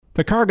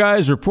The Car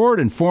Guys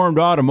Report Informed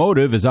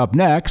Automotive is up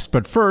next,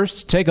 but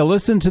first, take a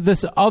listen to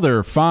this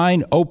other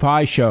fine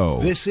Opie show.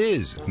 This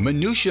is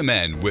Minutia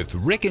Men with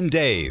Rick and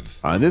Dave.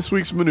 On this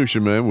week's Minutia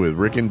Men with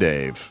Rick and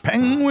Dave.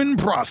 Penguin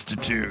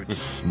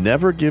prostitutes.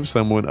 Never give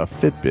someone a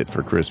Fitbit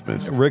for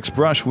Christmas. Rick's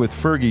brush with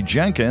Fergie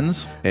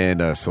Jenkins. And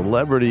a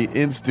celebrity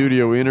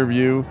in-studio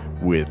interview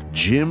with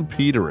Jim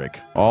Peterick.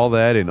 All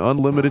that in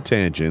unlimited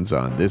tangents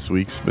on this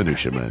week's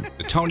Minutia Men.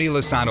 The Tony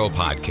Lasano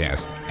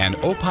Podcast, an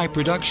Opie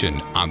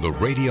production on the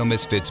Radio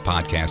Misfits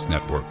Podcast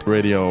Network.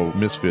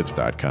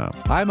 RadioMisfits.com.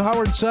 I'm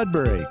Howard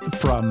Sudbury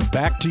from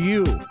Back to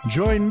You.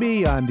 Join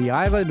me on the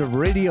Island of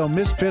Radio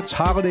Misfits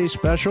Holiday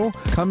Special,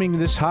 coming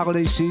this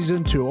holiday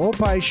season to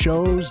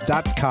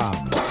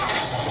opishows.com.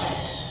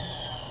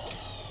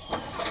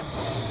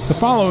 The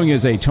following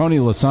is a Tony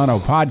Lasano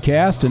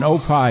podcast, an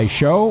Opie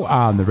show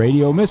on the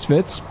Radio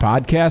Misfits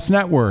Podcast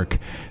Network.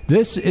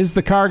 This is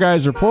the Car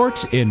Guys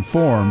Report,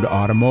 Informed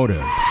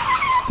Automotive.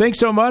 Thanks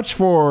so much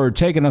for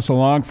taking us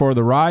along for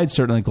the ride.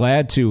 Certainly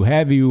glad to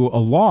have you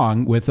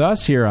along with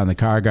us here on the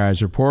Car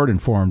Guys Report,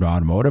 Informed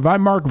Automotive.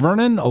 I'm Mark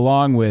Vernon,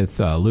 along with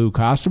Lou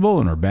Costable,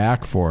 and we're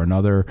back for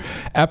another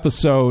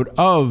episode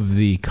of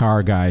the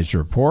Car Guys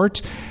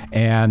Report.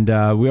 And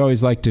we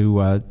always like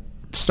to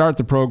start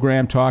the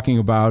program talking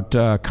about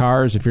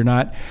cars. If you're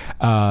not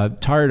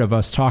tired of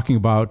us talking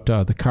about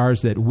the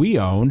cars that we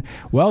own,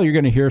 well, you're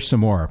going to hear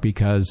some more,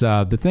 because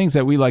the things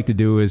that we like to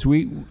do is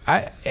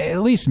at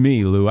least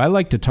me, Lou, I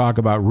like to talk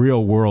about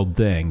real world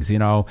things. You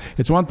know,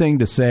 it's one thing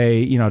to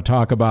say,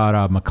 talk about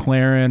a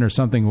McLaren or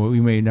something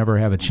we may never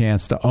have a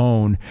chance to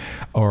own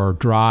or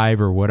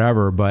drive or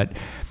whatever, but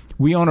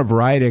we own a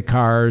variety of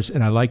cars,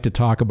 and I like to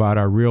talk about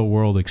our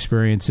real-world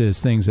experiences,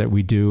 things that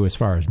we do as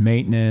far as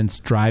maintenance,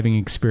 driving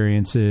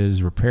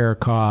experiences, repair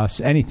costs,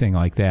 anything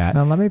like that.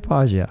 Now, let me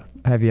pause you.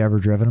 Have you ever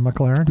driven a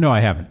McLaren? No,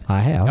 I haven't. I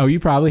have. Oh, you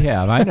probably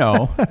have. I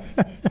know.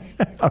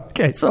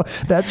 Okay, so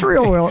that's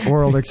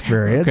real-world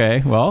experience.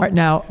 Okay, well. All right,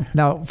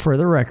 now, for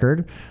the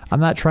record, I'm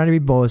not trying to be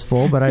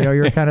boastful, but I know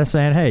you're kind of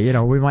saying, hey,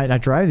 we might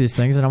not drive these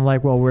things. And I'm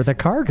like, well, we're the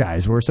car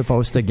guys. We're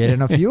supposed to get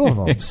in a few of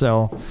them.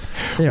 So,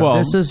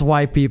 this is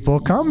why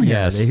people come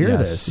here to hear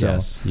this. So.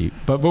 Yes,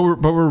 but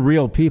we're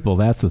real people.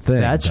 That's the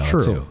thing. That's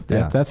true. Too.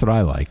 That's what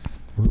I like.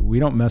 We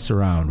don't mess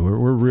around.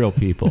 We're real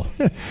people.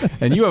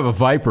 And you have a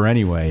Viper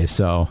anyway,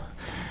 so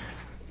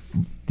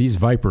these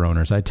Viper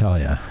owners, I tell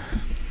you.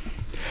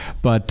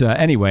 But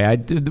anyway,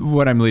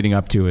 what I'm leading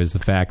up to is the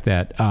fact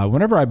that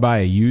whenever I buy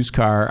a used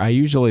car, I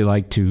usually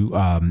like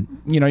to,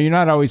 you're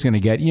not always going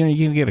to get, you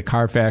can get a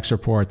Carfax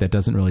report that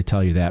doesn't really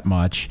tell you that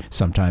much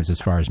sometimes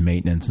as far as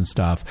maintenance and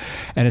stuff.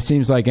 And it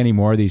seems like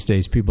anymore these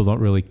days, people don't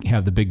really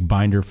have the big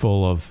binder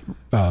full of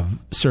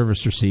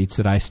service receipts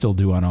that I still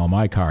do on all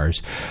my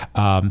cars.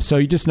 So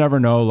you just never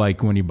know,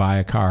 like when you buy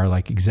a car,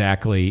 like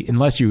exactly,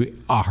 unless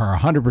you are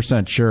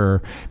 100%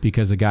 sure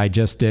because the guy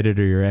just did it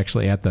or you're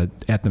actually at the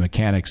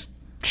mechanic's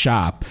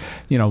shop,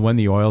 when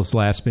the oil's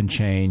last been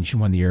changed,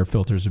 when the air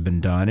filters have been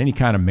done, any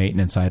kind of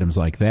maintenance items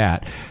like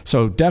that.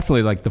 So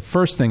definitely, like, the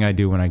first thing I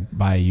do when I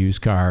buy a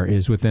used car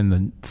is within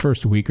the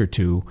first week or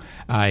two,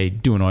 I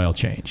do an oil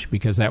change,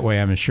 because that way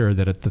I'm assured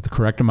that the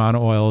correct amount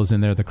of oil is in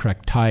there, the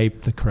correct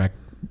type, the correct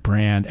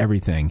brand,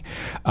 everything.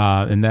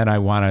 And then I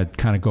want to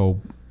kind of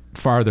go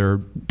farther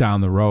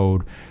down the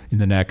road in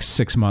the next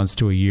 6 months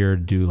to a year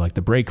to do like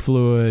the brake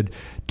fluid,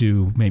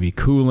 do maybe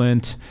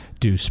coolant,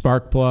 do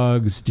spark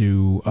plugs,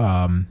 do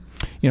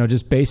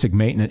just basic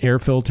maintenance, air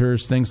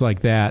filters, things like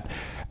that,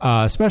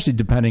 especially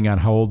depending on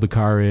how old the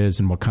car is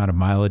and what kind of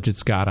mileage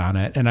it's got on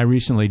it. And I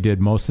recently did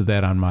most of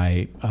that on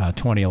my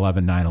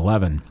 2011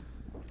 911.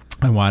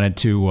 I wanted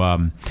to...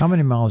 how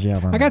many miles do you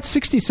have on I got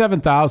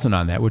 67,000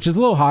 on that, which is a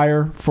little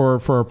higher for a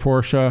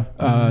Porsche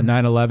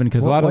 911,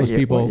 because a lot of those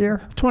people... What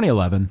year?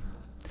 2011.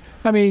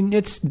 I mean,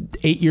 it's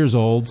 8 years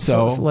old,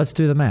 so let's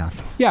do the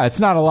math. Yeah,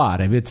 it's not a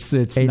lot. It's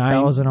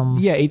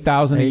 8,000. Yeah,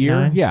 8,000 a year.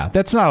 9? Yeah,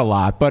 that's not a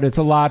lot, but it's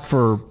a lot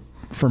for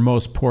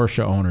most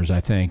Porsche owners. I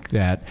think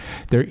that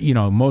they're,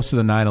 most of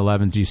the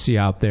 911s you see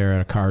out there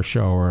at a car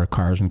show or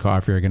Cars and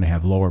Coffee are going to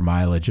have lower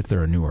mileage if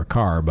they're a newer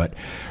car. But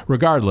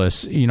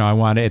regardless, I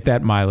wanted at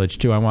that mileage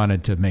too. I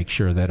wanted to make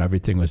sure that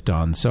everything was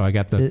done. So I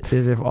got the.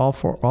 Is it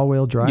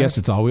all-wheel drive? Yes,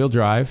 it's all-wheel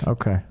drive.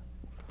 Okay.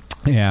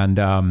 And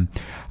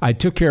I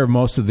took care of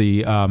most of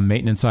the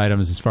maintenance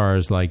items as far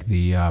as like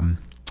the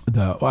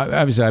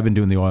obviously I've been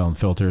doing the oil and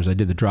filters. I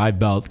did the drive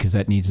belt because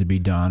that needs to be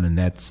done, and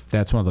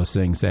that's one of those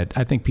things that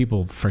I think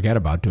people forget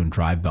about doing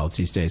drive belts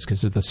these days,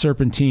 because they're the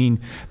serpentine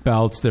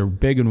belts. They're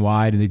big and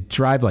wide, and they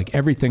drive like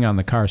everything on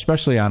the car,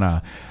 especially on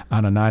a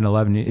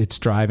 911. It's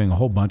driving a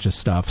whole bunch of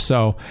stuff.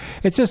 So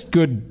it's just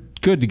good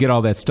good to get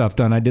all that stuff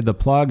done. I did the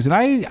plugs, and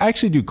I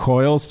actually do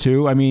coils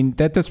too. I mean,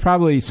 that's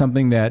probably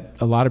something that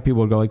a lot of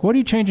people would go like, what are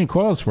you changing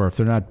coils for if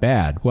they're not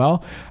bad?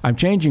 Well, I'm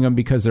changing them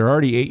because they're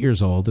already 8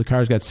 years old. The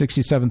car's got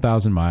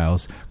 67,000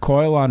 miles.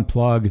 Coil on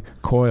plug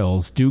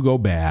coils do go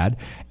bad.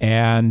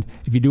 And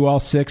if you do all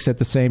 6 at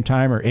the same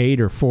time, or 8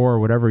 or 4 or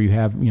whatever you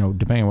have,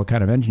 depending on what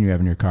kind of engine you have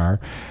in your car,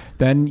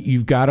 then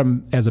you've got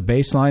them as a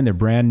baseline. They're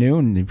brand new,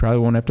 and you probably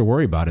won't have to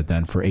worry about it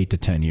then for 8 to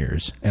 10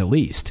 years at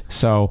least.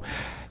 So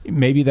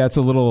maybe that's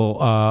a little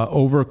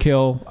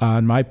overkill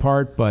on my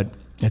part, but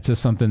it's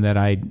just something that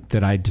I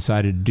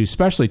decided to do,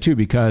 especially too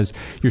because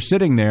you're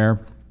sitting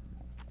there,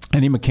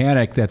 any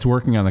mechanic that's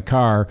working on the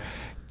car,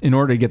 in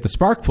order to get the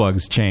spark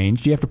plugs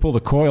changed, you have to pull the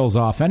coils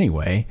off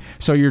anyway.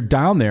 So you're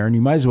down there, and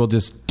you might as well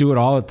just do it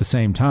all at the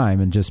same time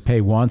and just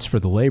pay once for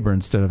the labor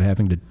instead of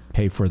having to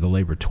pay for the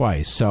labor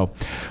twice. So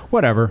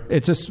whatever.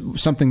 It's just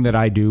something that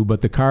I do,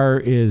 but the car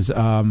is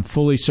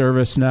fully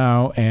serviced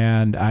now,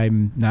 and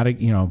I'm not,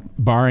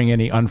 barring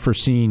any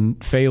unforeseen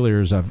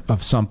failures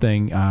of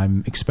something,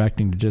 I'm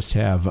expecting to just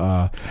have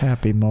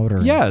happy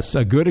motoring. Yes,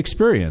 a good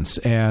experience,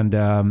 and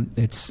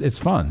it's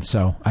fun.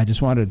 So I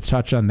just wanted to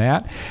touch on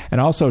that. And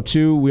also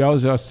too, we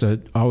always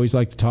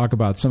like to talk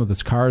about some of the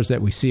cars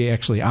that we see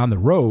actually on the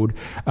road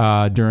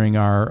during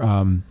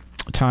our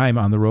time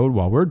on the road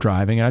while we're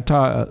driving. And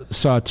I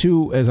saw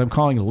 2, as I'm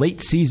calling,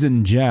 late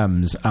season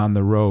gems on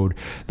the road.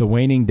 The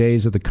waning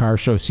days of the car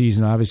show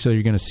season. Obviously,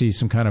 you're going to see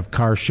some kind of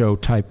car show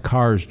type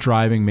cars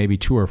driving, maybe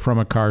to or from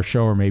a car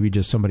show, or maybe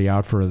just somebody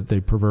out for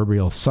the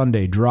proverbial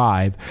Sunday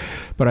drive.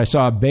 But I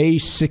saw a Bay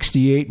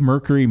 68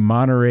 Mercury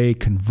Monterey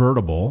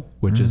convertible,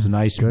 which is a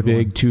nice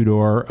big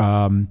 2-door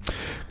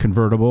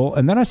convertible.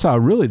 And then I saw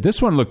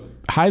this one looked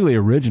highly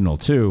original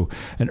too,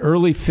 an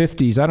early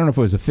 50s, I don't know if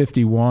it was a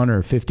 51 or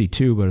a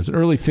 52, but it was an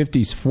early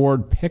 50s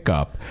Ford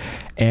pickup,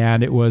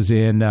 and it was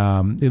in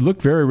it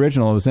looked very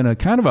original. It was in a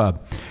kind of a,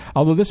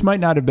 although this might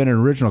not have been an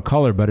original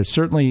color, but it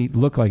certainly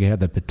looked like it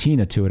had the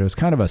patina to it. It was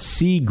kind of a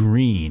sea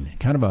green,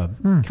 kind of a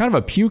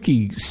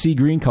pukey sea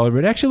green color,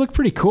 but it actually looked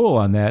pretty cool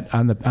on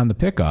the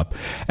pickup,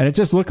 and it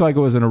just looked like it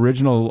was an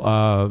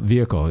original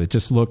vehicle. It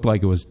just looked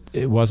like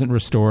it wasn't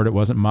restored, it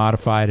wasn't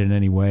modified in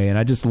any way, and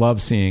I just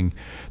love seeing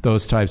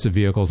those types of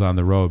vehicles on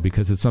the road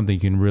because it's something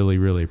you can really,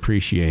 really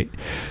appreciate.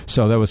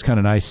 So that was kind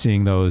of nice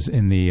seeing those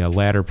in the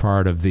latter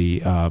part of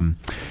the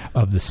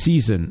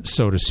season,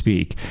 so to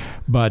speak.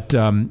 But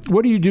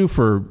what do you do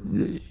for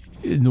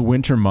in the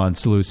winter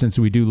months, Lou, since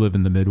we do live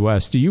in the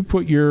Midwest? Do you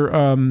put your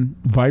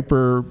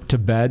Viper to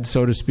bed,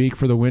 so to speak,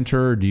 for the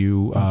winter, or do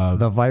you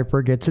the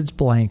Viper gets its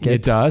blanket?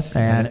 It does,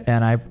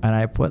 and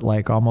I put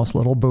like almost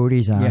little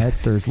booties on it.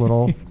 There's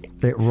little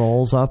it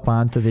rolls up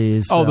onto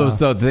these those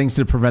things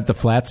to prevent the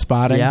flat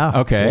spotting.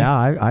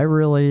 I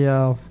really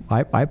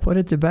I put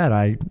it to bed.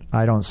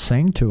 I don't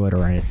sing to it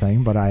or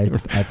anything, but I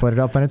put it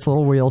up in its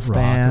little wheel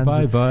stands.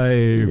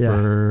 Rockabye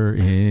Viper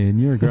in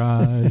your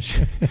garage.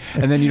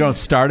 And then you don't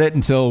start it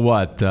until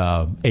what,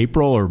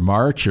 April or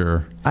March?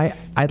 Or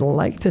I'd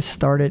like to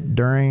start it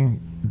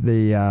during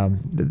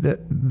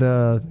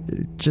the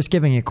just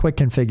giving a quick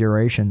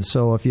configuration.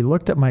 So if you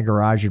looked at my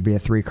garage, it'd be a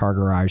 3-car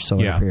garage, so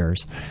it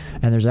appears.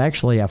 And there's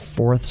actually a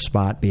 4th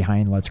spot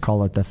behind, let's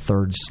call it the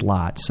 3rd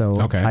slot.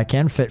 So I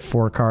can fit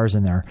 4 cars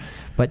in there.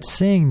 But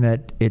seeing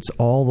that it's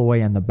all the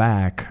way in the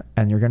back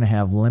and you're going to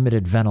have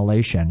limited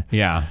ventilation,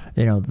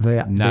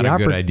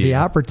 the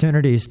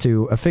opportunities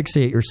to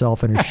asphyxiate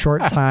yourself in a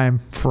short time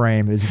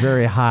frame is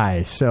very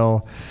high.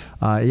 So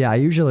I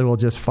usually will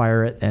just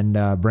fire it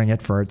and bring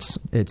it for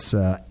its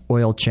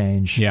oil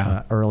change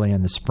early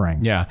in the spring.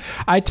 Yeah.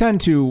 I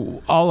tend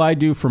to, all I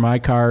do for my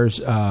cars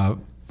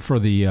for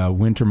the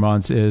winter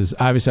months is,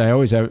 obviously I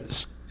always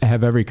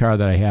have every car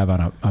that I have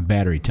on a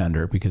battery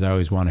tender because I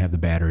always want to have the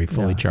battery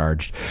fully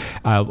charged.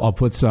 I'll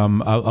put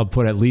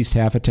at least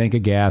half a tank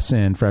of gas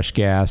in, fresh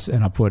gas,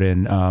 and I'll put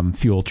in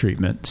fuel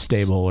treatment,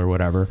 stable or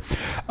whatever.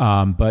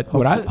 But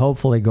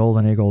hopefully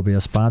Golden Eagle will be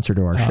a sponsor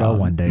to our show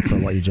one day for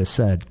what you just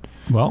said.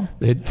 Well,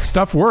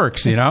 stuff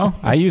works,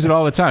 I use it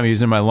all the time. I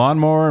use it in my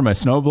lawnmower, my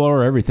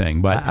snowblower,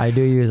 everything. But I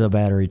do use a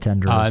battery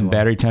tender as well. And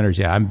battery tenders,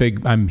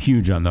 I'm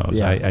huge on those.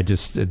 Yeah.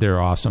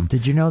 They're awesome.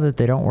 Did you know that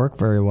they don't work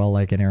very well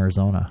like in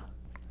Arizona?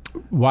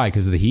 Why?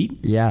 Because of the heat?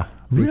 Yeah.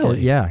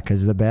 Really?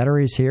 Because the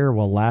batteries here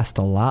will last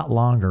a lot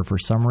longer for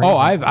some reason. Oh,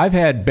 I've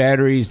had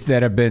batteries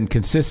that have been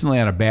consistently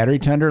on a battery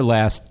tender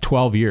last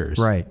 12 years.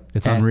 Right.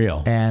 It's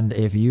unreal. And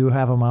if you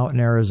have them out in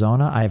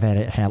Arizona, I've had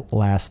it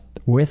last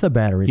with a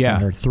battery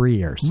tender 3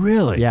 years.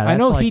 Really? Yeah. I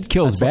know heat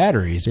kills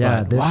batteries.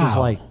 Yeah, but this is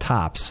like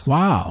tops.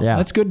 Wow. Yeah.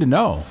 That's good to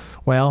know.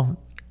 Well,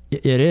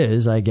 it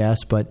is, I guess,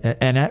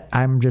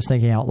 I'm just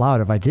thinking out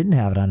loud. If I didn't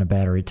have it on a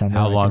battery tender,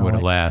 how long would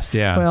it last?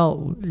 Yeah.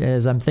 Well,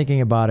 as I'm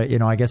thinking about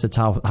it, I guess it's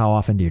how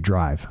often do you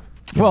drive?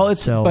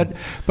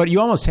 But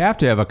you almost have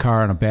to have a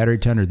car on a battery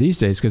tender these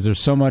days because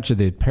there's so much of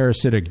the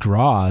parasitic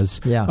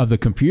draws of the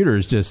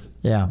computers just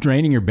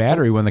draining your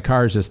battery when the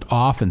car is just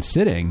off and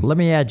sitting. Let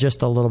me add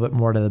just a little bit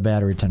more to the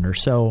battery tender.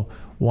 So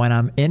when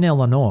I'm in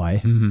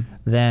Illinois,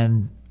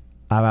 then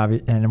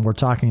and we're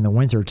talking the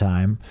winter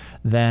time,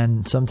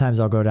 then sometimes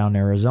I'll go down to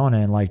Arizona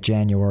in like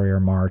January or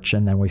March,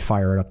 and then we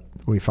fire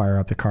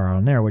up the car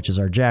on there, which is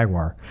our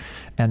Jaguar,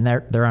 and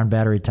they're on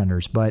battery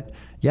tenders. But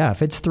yeah,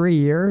 if it's 3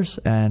 years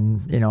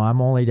and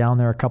I'm only down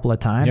there a couple of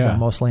times, I'm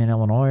mostly in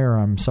Illinois or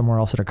I'm somewhere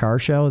else at a car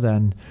show,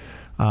 then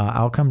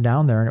I'll come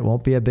down there, and it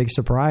won't be a big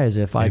surprise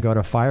if I go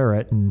to fire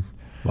it. And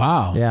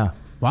wow, yeah.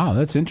 Wow,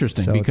 that's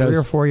interesting. So because 3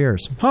 or 4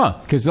 years.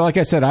 Because like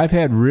I said, I've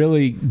had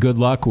really good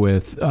luck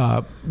with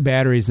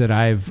batteries that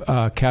I've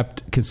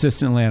kept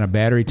consistently on a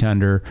battery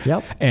tender.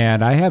 Yep.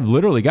 And I have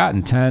literally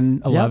gotten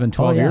 10, 11,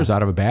 12 years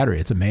out of a battery.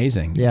 It's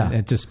amazing. Yeah.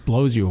 It just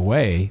blows you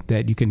away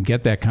that you can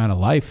get that kind of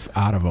life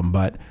out of them.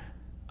 But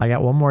I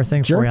got one more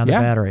thing for you on the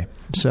battery.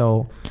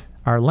 So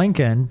our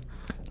Lincoln,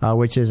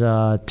 which is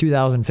a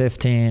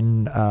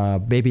 2015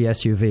 baby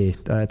SUV.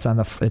 It's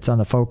on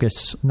the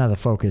Focus, not the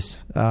Focus,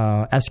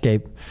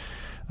 Escape.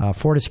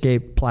 Ford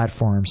Escape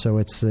platform, so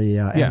it's the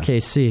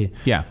MKC.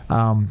 Yeah.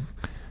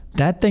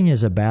 That thing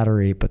is a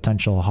battery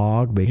potential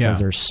hog because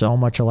there's so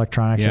much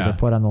electronics that they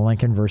put on the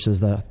Lincoln versus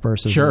the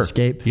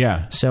Escape.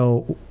 Yeah.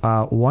 So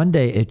one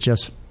day it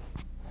just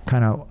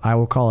kind of, I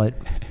will call it,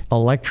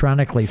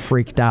 electronically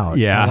freaked out.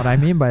 Yeah. And what I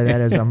mean by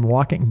that is I'm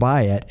walking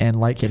by it and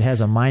like it has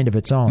a mind of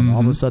its own. Mm-hmm. All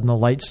of a sudden the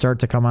lights start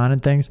to come on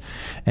and things,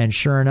 and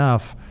sure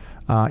enough,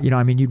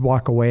 you'd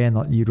walk away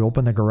and you'd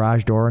open the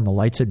garage door and the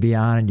lights would be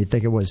on and you'd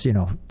think it was,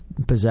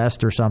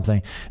 possessed or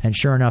something, and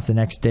sure enough the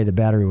next day the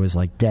battery was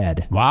like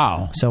dead.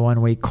 Wow. So when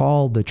we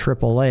called the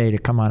AAA to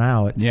come on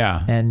out,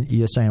 and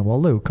you're saying,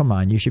 well, Lou, come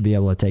on, you should be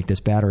able to take this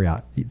battery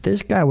out.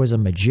 This guy was a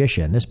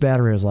magician. This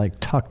battery was like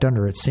tucked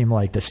under, it seemed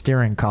like, the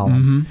steering column.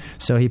 Mm-hmm.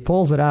 So he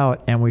pulls it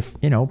out and we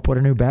put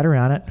a new battery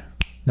on it,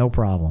 no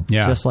problem,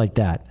 just like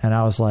that. And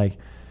I was like,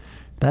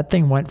 that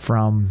thing went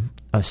from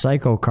a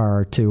psycho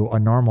car to a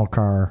normal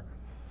car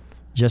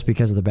just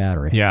because of the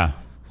battery.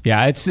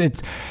 Yeah, it's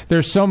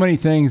there's so many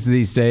things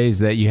these days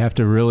that you have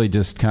to really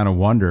just kind of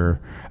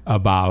wonder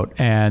about.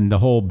 And the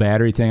whole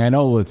battery thing, I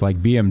know with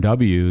like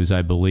BMWs,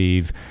 I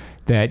believe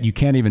that you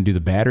can't even do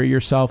the battery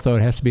yourself, though.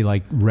 It has to be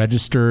like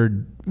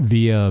registered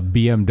via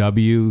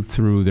BMW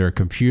through their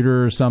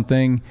computer or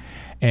something.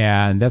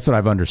 And that's what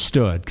I've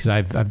understood, because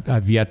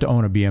I've yet to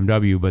own a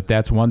BMW, but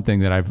that's one thing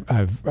that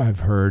I've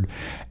heard.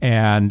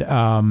 And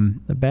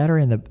the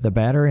battery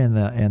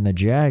and the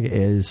Jag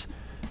is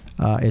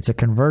it's a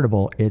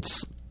convertible.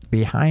 It's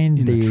behind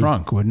in the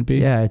trunk, wouldn't it be?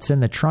 Yeah, it's in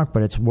the trunk,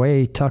 but it's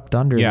way tucked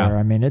under there.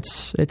 I mean,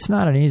 it's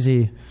not an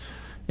easy.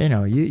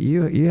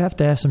 You have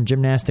to have some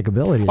gymnastic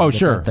ability. Oh,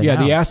 sure. Yeah, out.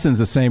 The Aston's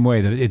the same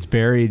way. It's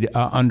buried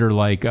under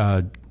like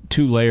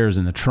 2 layers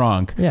in the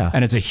trunk. Yeah,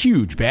 and it's a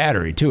huge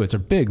battery too. It's a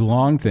big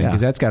long thing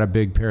because that's got a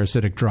big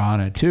parasitic draw on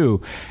it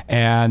too,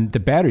 and the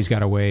battery's got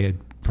to weigh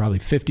probably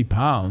 50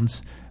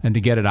 pounds. And to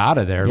get it out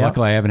of there,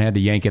 luckily I haven't had to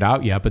yank it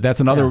out yet. But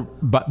that's another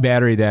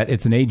battery that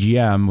it's an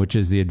AGM, which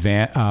is the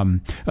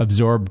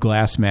absorbed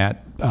glass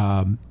mat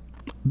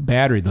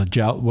battery. The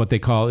gel, what they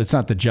call, it's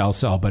not the gel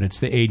cell, but it's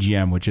the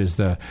AGM, which is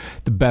the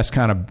best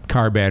kind of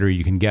car battery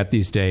you can get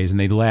these days, and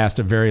they last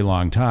a very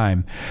long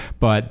time.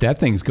 But that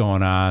thing's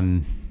going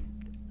on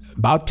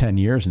about 10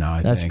 years now,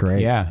 I think. That's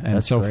great. Yeah, and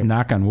that's so great.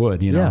 Knock on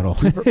wood, it'll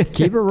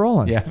keep it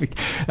rolling. Yeah,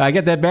 I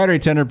get that battery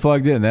tender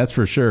plugged in, that's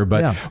for sure.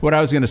 But what I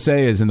was going to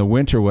say is, in the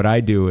winter, what I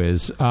do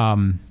is,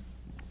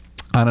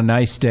 on a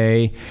nice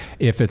day,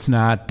 if it's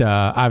not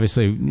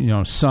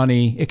obviously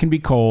sunny, it can be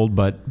cold,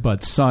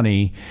 but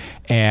sunny,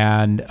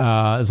 and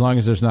as long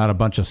as there's not a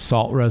bunch of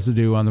salt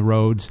residue on the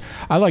roads,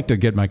 I like to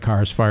get my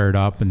cars fired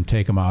up and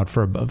take them out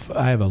for.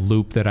 I have a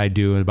loop that I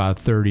do, about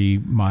a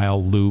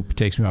 30-mile loop. It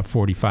takes me about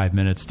 45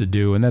 minutes to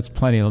do, and that's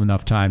plenty of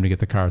enough time to get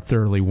the car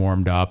thoroughly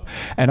warmed up.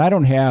 And I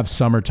don't have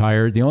summer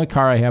tires. The only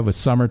car I have with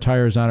summer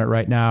tires on it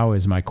right now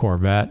is my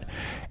Corvette.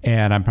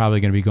 And I'm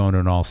probably going to be going to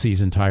an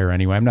all-season tire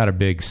anyway. I'm not a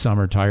big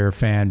summer tire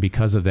fan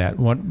because of that.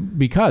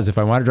 Because if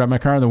I want to drive my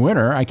car in the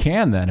winter, I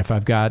can then if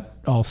I've got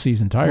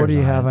all-season tires. What do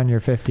you have on your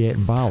 58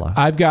 Impala?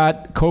 I've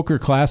got Coker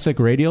Classic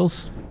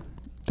radials.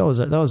 Those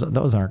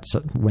aren't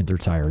winter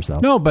tires, though.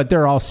 No, but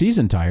they're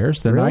all-season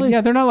tires. They're really? not. Yeah,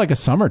 they're not like a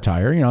summer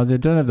tire. They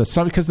don't have the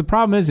summer, because the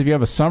problem is if you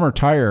have a summer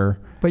tire.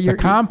 But the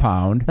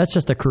compound. That's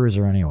just a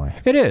cruiser anyway.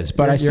 It is,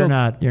 but you're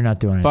not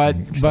doing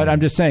anything. But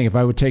I'm just saying, if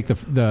I would take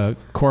the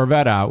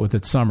Corvette out with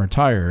its summer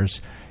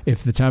tires,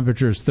 if the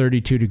temperature is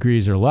 32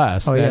 degrees or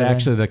less,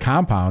 actually the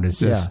compound is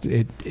just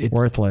it's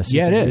worthless.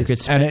 Yeah, it is. You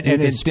could spin in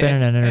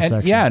an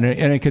intersection.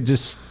 And it could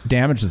just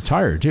damage the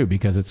tire too,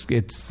 because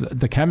it's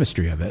the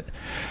chemistry of it,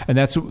 and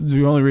that's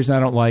the only reason I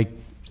don't like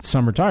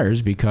summer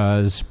tires,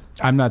 because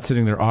I'm not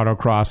sitting there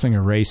autocrossing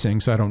or racing,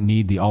 so I don't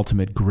need the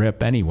ultimate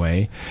grip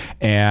anyway.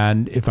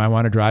 And if I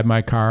want to drive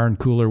my car in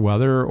cooler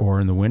weather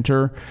or in the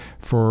winter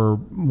for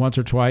once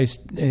or twice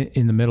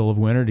in the middle of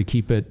winter to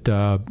keep it,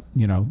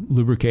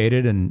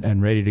 lubricated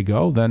and ready to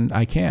go, then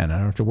I can. I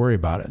don't have to worry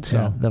about it.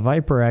 So the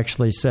Viper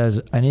actually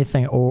says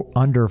anything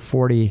under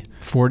 40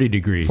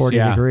 degrees. 40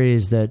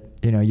 degrees that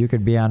you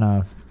could be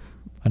on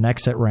an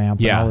exit ramp,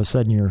 and all of a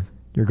sudden you're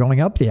you're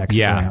going up the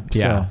exit ramp.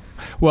 Yeah. So.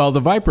 Well, the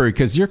Viper,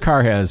 because your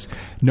car has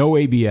no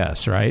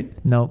ABS, right?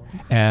 Nope.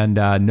 And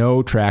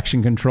no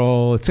traction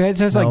control. It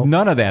has like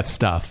none of that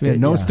stuff.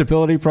 No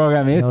stability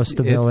program. No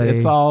stability.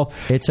 It's all.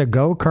 It's a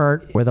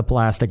go-kart with a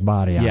plastic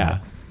body on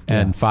it.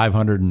 And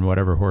 500 and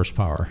whatever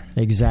horsepower.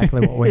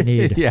 Exactly what we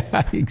need.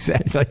 Yeah,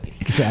 exactly.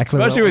 Exactly.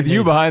 Especially with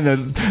you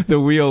behind the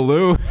wheel,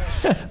 Lou.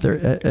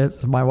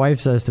 My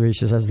wife says to me,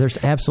 she says, there's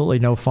absolutely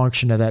no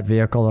function to that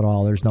vehicle at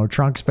all. There's no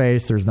trunk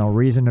space. There's no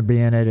reason to be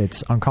in it.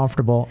 It's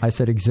uncomfortable. I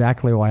said,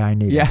 exactly why I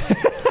need it.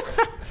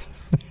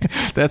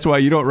 That's why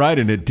you don't ride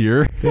in it,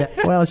 dear. Yeah,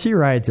 well, she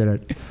rides in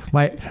it.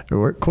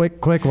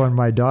 Quick one.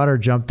 My daughter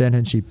jumped in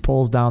and she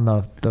pulls down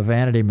the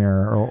vanity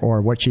mirror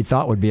or what she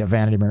thought would be a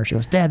vanity mirror. She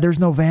goes, Dad, there's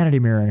no vanity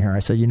mirror in here. I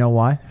said, you know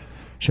why?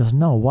 She goes,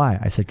 no, why?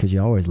 I said, because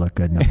you always look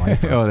good in a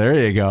Viper. Oh,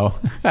 there you go.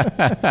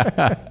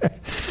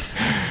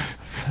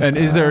 And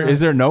is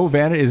there no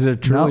vanity? Is there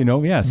truly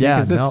no? Yeah,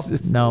 it's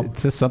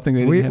just something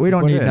that we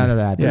don't need none of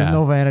that. There's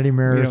no vanity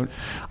mirrors.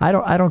 I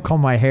don't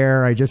comb my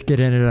hair. I just get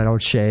in it. I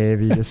don't shave.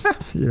 You just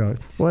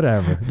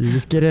whatever. You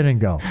just get in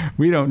and go.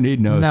 We don't need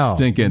no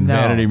stinking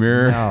vanity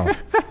mirror. No.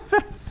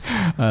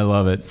 I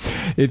love it.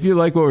 If you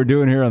like what we're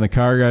doing here on the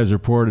Car Guys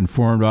Report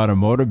Informed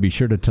Automotive, be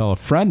sure to tell a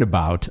friend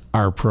about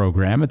our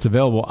program. It's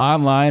available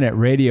online at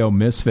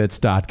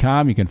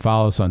radiomisfits.com. You can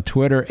follow us on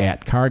Twitter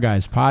at Car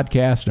Guys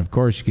Podcast. And, of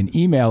course, you can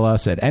email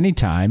us at any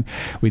time.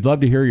 We'd love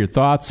to hear your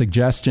thoughts,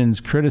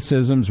 suggestions,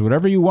 criticisms,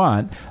 whatever you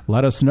want.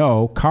 Let us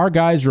know. Car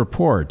Guys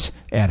Report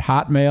at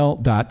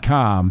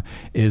hotmail.com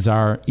is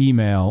our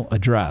email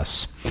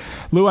address.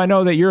 Lou, I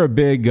know that you're a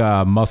big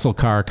muscle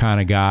car kind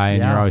of guy,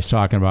 and you're always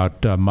talking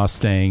about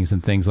Mustangs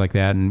and things like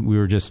that. And we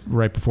were just,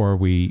 right before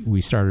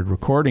we started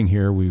recording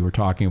here, we were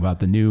talking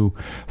about the new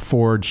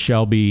Ford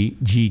Shelby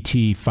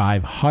GT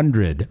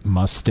 500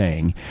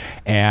 Mustang.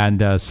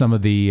 And some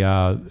of the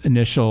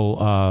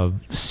initial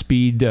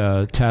speed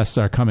tests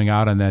are coming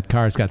out on that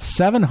car. It's got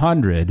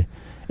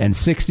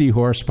 760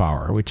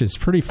 horsepower, which is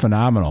pretty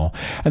phenomenal.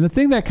 And the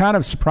thing that kind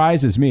of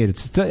surprises me,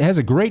 it has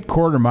a great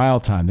quarter mile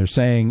time. They're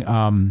saying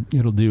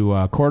it'll do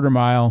a quarter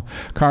mile.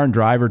 Car and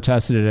Driver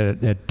tested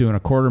it at doing a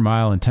quarter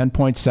mile in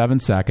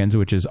 10.7 seconds,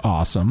 which is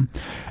awesome.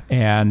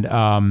 And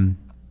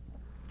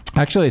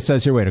actually, it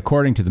says here,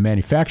 according to the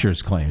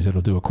manufacturer's claims,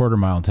 it'll do a quarter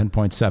mile in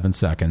 10.7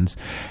 seconds,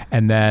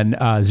 and then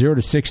 0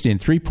 to 60 in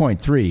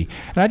 3.3.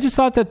 And I just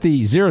thought that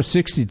the 0 to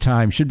 60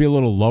 time should be a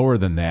little lower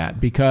than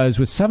that, because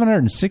with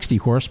 760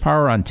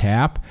 horsepower on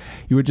tap,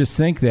 you would just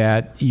think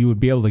that you would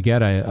be able to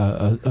get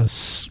a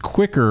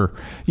quicker,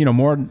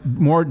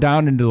 more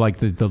down into like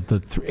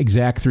the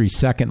exact 3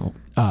 second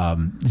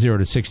 0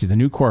 to 60. The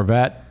new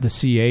Corvette, the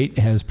C8,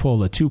 has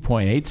pulled a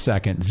 2.8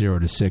 second 0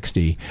 to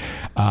 60,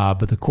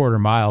 but the quarter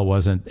mile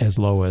wasn't as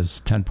low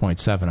as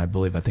 10.7, I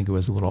believe. I think it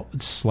was a little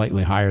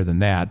slightly higher than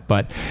that.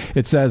 But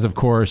it says, of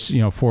course,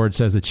 Ford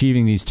says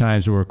achieving these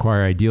times will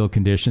require ideal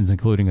conditions,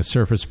 including a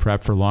surface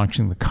prep for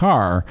launching the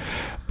car.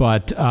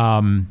 But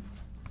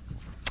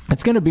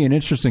it's going to be an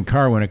interesting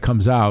car when it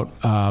comes out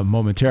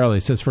momentarily.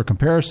 It says, for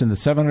comparison, the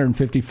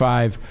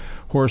 755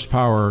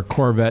 horsepower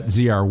Corvette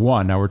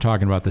ZR1, now we're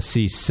talking about the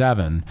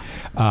C7,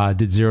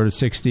 did 0 to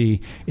 60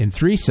 in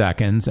 3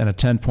 seconds and a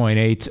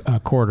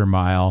 10.8 quarter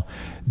mile.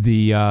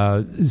 The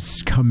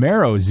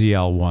Camaro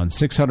ZL1,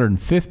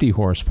 650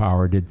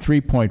 horsepower, did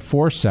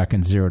 3.4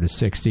 seconds 0 to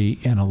 60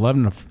 and an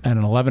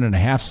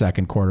 11.5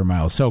 second quarter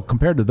mile. So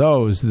compared to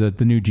those, the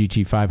new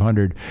GT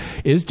 500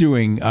 is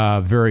doing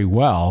very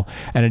well,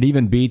 and it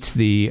even beats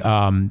the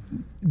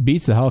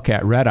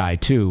Hellcat Red Eye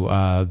too.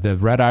 The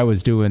Red Eye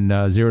was doing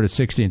 0 to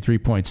 60 in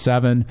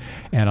 3.7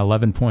 and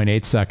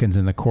 11.8 seconds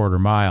in the quarter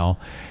mile.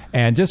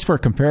 And just for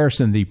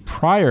comparison, the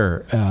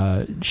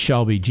prior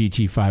Shelby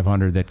GT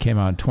 500 that came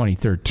out in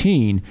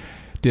 2013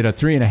 did a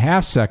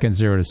 3.5 second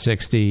 0 to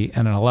 60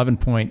 and an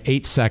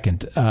 11.8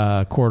 second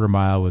quarter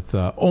mile with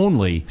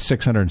only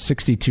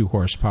 662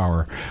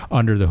 horsepower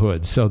under the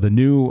hood. So the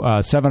new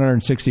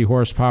 760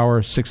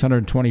 horsepower,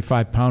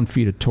 625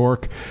 pound-feet of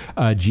torque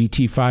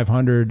GT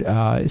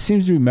 500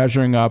 seems to be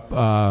measuring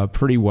up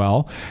pretty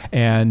well,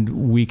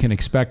 and we can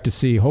expect to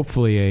see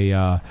hopefully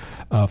a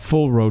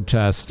full road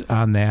test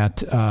on that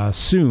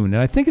soon.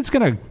 And I think it's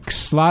going to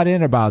slot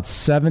in about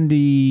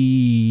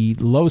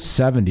low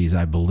 70s,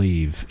 I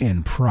believe,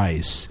 in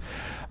price.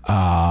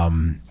 So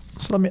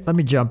let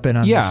me jump in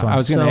on this one. I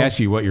was going to ask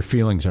you what your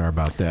feelings are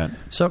about that.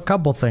 So a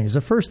couple things.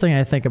 The first thing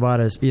I think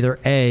about is either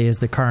A, is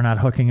the car not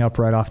hooking up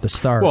right off the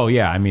start? Well,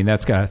 yeah. I mean,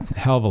 that's got a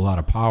hell of a lot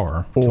of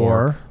power.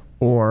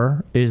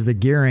 Or is the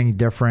gearing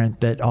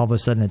different that all of a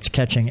sudden it's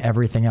catching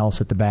everything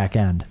else at the back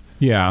end?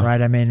 Yeah.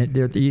 Right? I mean,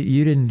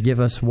 you didn't give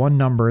us one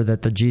number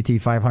that the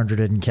GT 500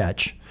 didn't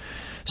catch.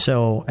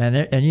 So,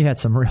 and you had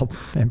some real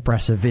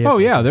impressive vehicles. Oh,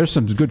 yeah, there's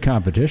some good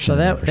competition. So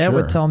that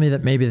would tell me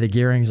that maybe the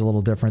gearing's a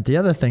little different. The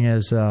other thing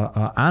is,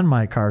 on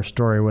my car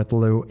story with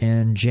Lou,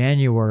 in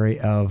January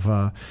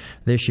of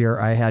this year,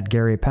 I had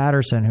Gary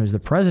Patterson, who's the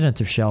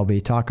president of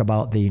Shelby, talk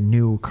about the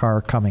new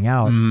car coming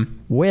out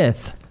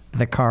with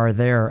the car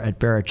there at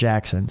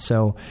Barrett-Jackson.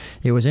 So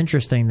it was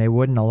interesting. They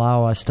wouldn't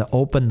allow us to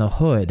open the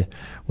hood.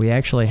 We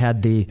actually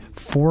had the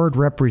Ford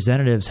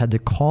representatives had to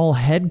call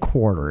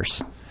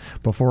headquarters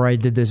before I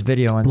did this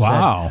video and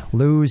said,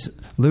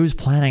 Lou's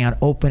planning on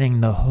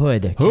opening the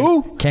hood.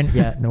 Who?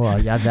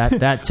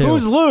 That too.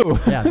 Who's Lou?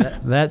 Yeah,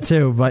 that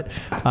too. But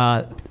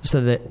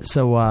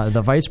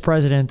the vice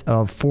president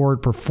of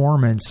Ford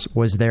Performance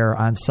was there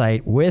on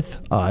site with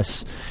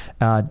us,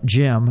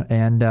 Jim,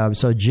 and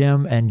so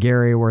Jim and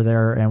Gary were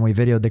there, and we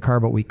videoed the car,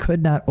 but we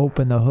could not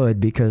open the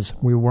hood because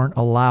we weren't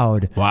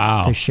allowed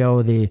to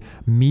show the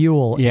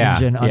Mule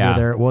engine under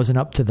there. It wasn't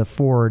up to the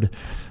Ford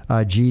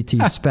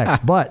GT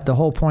specs. But the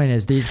whole point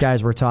is these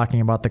guys were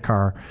talking about the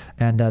car,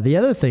 and the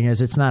other thing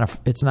is it's not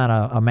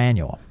a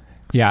manual.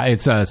 Yeah,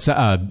 it's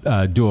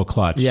a dual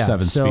clutch,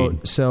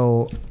 7-speed.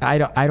 So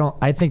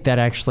I think that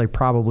actually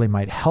probably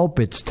might help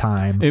its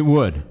time. It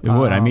would.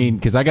 I mean,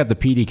 because I got the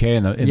PDK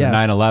in the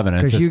 911,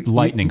 and it's just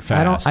lightning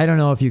fast. I don't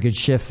know if you could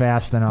shift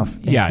fast enough.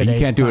 You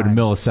can't do it in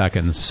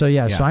milliseconds.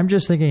 So so I'm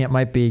just thinking it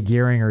might be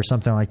gearing or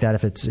something like that.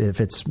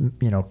 If it's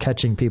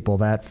catching people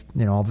that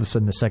all of a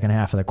sudden the second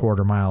half of the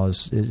quarter mile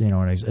is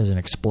an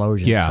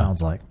explosion. It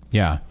sounds like.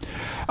 Yeah.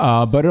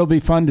 But it'll be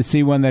fun to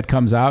see when that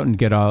comes out and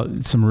get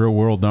some real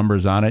world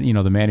numbers on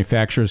it. The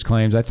manufacturer's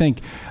claims. I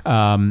think,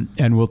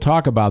 and we'll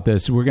talk about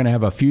this. We're going to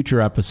have a future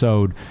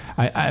episode.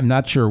 I'm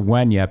not sure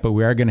when yet, but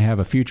we are going to have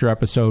a future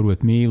episode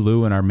with me,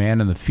 Lou, and our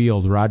man in the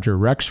field, Roger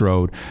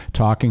Rexroad,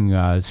 talking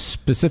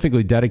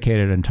specifically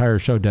an entire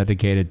show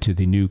dedicated to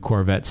the new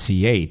Corvette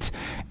C8.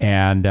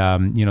 And, the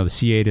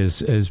C8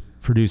 is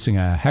producing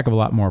a heck of a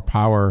lot more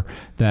power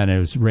than it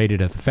was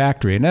rated at the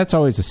factory. And that's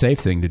always a safe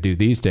thing to do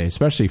these days,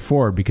 especially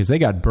Ford, because they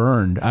got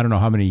burned, I don't know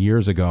how many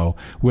years ago,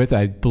 with,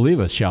 I believe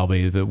it was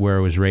Shelby, where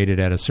it was rated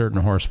at a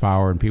certain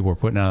horsepower and people were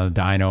putting it on a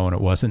dyno and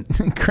it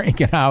wasn't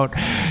cranking out,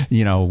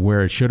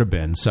 where it should have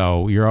been.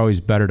 So you're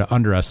always better to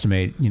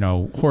underestimate,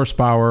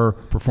 horsepower,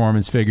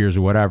 performance figures,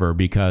 or whatever,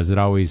 because it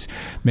always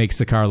makes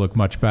the car look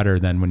much better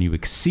than when you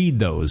exceed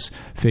those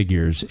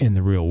figures in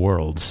the real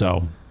world.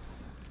 So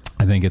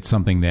I think it's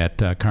something that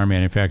car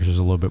manufacturers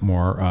are a little bit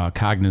more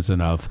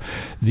cognizant of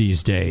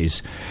these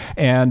days.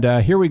 And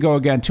here we go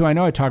again, too. I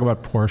know I talk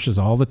about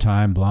Porsches all the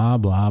time, blah,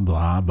 blah,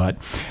 blah, but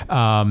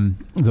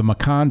the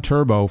Macan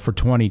Turbo for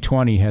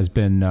 2020 has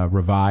been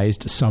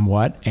revised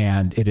somewhat,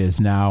 and it is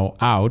now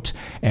out,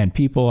 and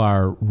people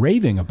are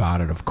raving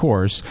about it, of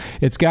course.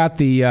 It's got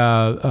the...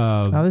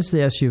 now, this is the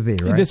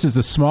SUV, right? This is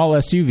the small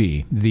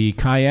SUV. The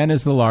Cayenne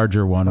is the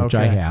larger one, which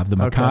I have. The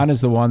Macan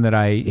is the one that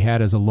I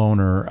had as a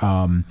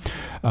loaner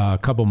a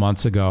couple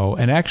months ago,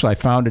 and actually I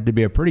found it to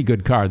be a pretty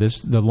good car. The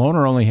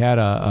loaner only had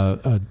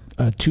a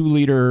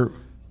 2-liter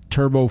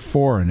turbo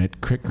 4 in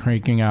it,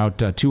 cranking out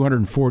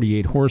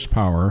 248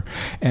 horsepower,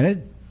 and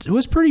it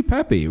was pretty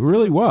peppy. It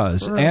really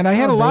was. And I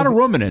had a lot of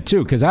room in it,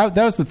 too, because that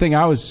was the thing.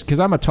 Because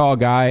I'm a tall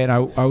guy, and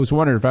I was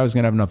wondering if I was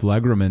going to have enough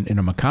legroom in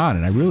a Macan,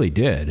 and I really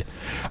did.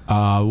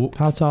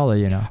 How tall are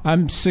you now?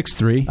 I'm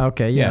 6'3".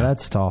 Okay, yeah,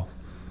 that's tall.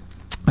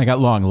 I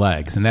got long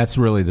legs, and that's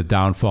really the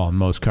downfall in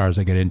most cars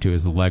I get into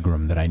is the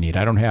legroom that I need.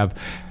 I don't have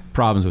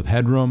problems with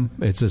headroom.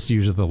 It's just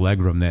usually the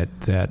legroom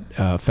that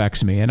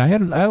affects me. And I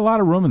had a lot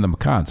of room in the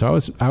Macan, so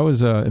I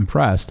was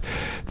impressed.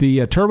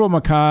 The Turbo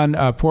Macan,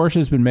 Porsche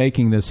has been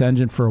making this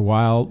engine for a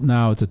while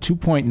now. It's a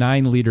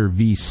 2.9-liter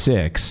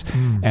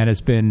V6, and it's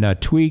been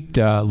tweaked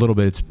a little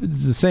bit. It's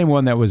the same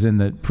one that was in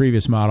the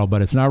previous model,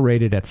 but it's now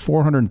rated at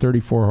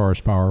 434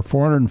 horsepower,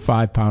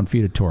 405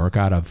 pound-feet of torque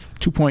out of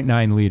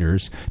 2.9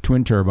 liters,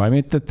 twin turbo. I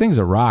mean, the thing's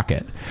a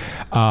rocket.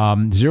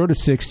 0 to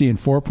 60 in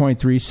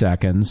 4.3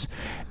 seconds,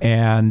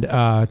 and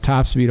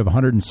top speed of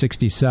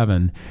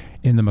 167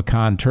 in the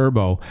Macan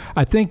Turbo.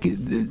 I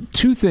think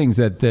two things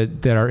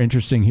that are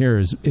interesting here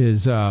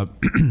is they're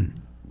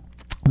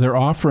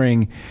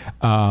offering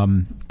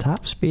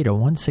top speed of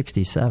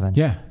 167.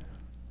 Yeah.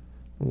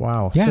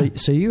 Wow. Yeah.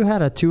 So you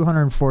had a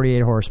 248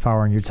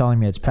 horsepower, and you're telling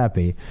me it's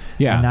peppy.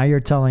 Yeah. And now you're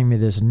telling me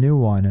this new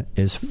one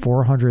is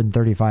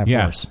 435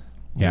 horse.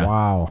 Yeah.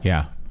 Wow.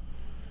 Yeah.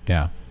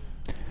 Yeah.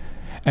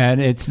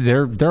 And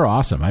they're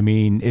awesome. I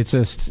mean, it's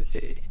just,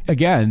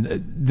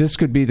 again, this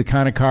could be the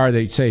kind of car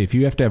that you say if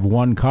you have to have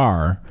one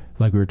car,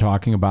 like we were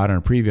talking about in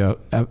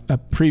a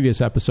previous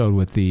episode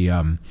with the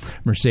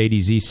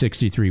Mercedes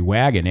E63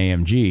 wagon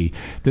AMG,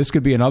 this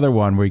could be another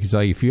one where you can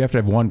say, if you have to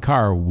have one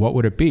car, what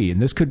would it be?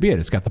 And this could be it.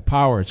 It's got the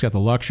power, it's got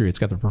the luxury, it's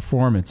got the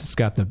performance, it's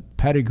got the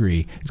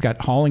pedigree, it's got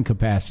hauling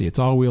capacity, it's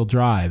all-wheel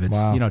drive.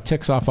 It's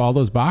ticks off all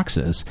those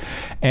boxes.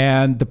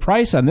 And the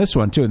price on this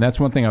one too, and that's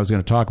one thing I was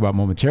going to talk about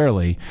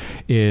momentarily,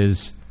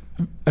 is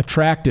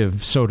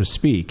attractive, so to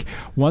speak.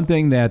 One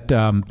thing that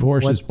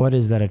Porsche what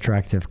is that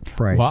attractive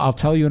price? Well, I'll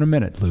tell you in a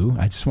minute, Lou.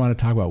 I just want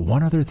to talk about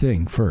one other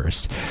thing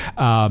first.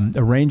 A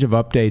range of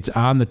updates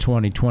on the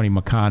 2020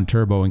 Macan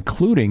Turbo,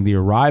 including the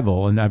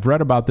arrival, and I've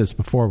read about this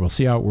before, we'll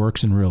see how it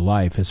works in real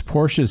life, is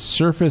Porsche's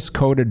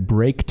surface-coated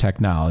brake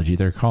technology.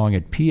 They're calling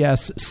it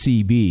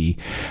PSCB,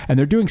 and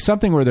they're doing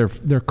something where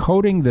they're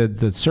coating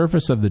the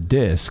surface of the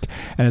disc,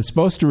 and it's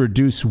supposed to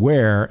reduce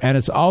wear, and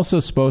it's also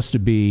supposed to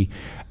be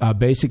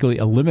basically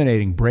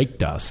eliminating brake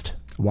dust.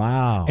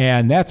 Wow.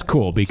 And that's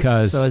cool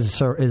because... So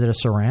is it a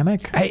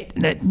ceramic? I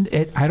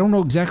don't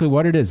know exactly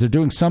what it is. They're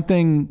doing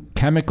something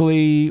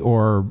chemically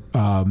or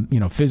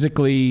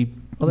physically,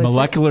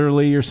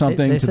 molecularly or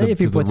something. They say if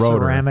you put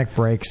ceramic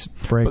brake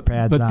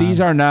pads on. But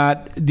these are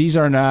not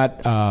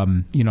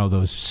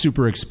those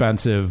super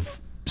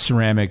expensive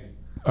ceramic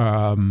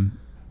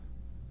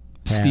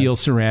steel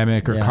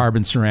ceramic or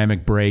carbon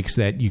ceramic brakes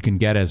that you can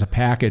get as a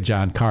package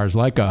on cars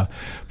like a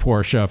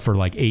Porsche for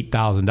like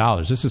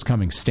 $8,000. This is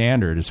coming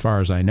standard as far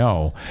as I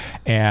know.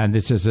 And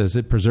it says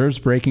it preserves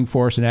braking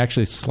force and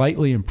actually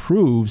slightly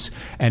improves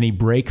any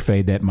brake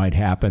fade that might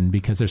happen,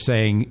 because they're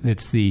saying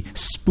it's the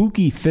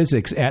spooky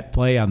physics at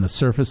play on the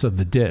surface of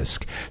the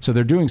disc. So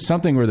they're doing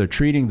something where they're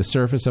treating the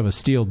surface of a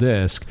steel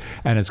disc,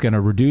 and it's going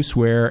to reduce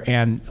wear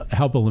and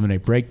help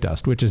eliminate brake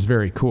dust, which is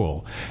very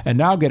cool. And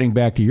now getting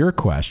back to your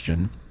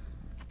question,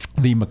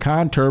 the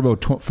Macan Turbo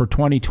for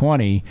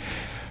 2020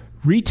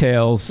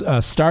 retails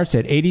starts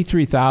at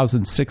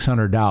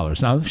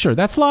 $83,600. Now, sure,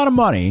 that's a lot of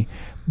money,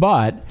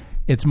 but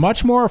it's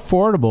much more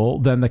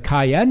affordable than the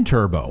Cayenne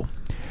Turbo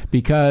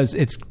because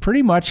it's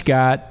pretty much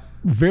got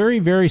very,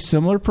 very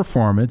similar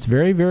performance,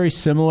 very, very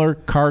similar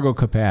cargo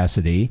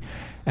capacity,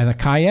 and the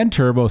Cayenne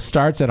Turbo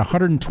starts at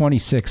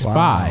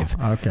 $126,500.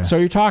 Wow. Okay. So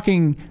you're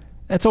talking...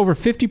 That's over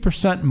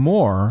 50%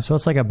 more. So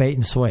it's like a bait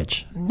and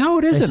switch. No,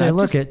 it isn't. They say,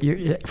 look,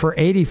 for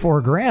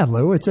 $84,000,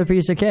 Lou, it's a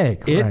piece of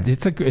cake.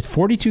 It's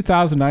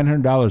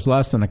 $42,900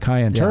 less than a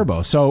Cayenne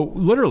Turbo. So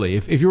literally,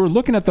 if you were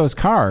looking at those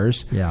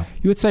cars, you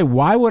would say,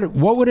 what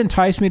would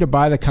entice me to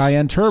buy the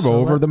Cayenne Turbo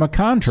over the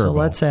Macan Turbo? So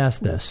let's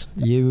ask this: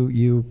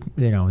 you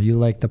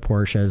like the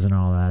Porsches and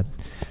all that.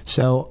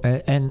 So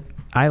and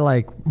I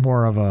like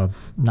more of a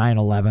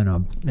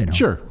 911,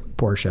 sure,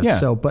 Porsche. Yeah.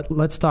 So, but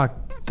let's talk.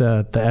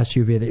 The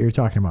SUV that you're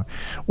talking about.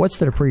 What's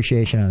the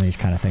depreciation on these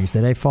kind of things? Do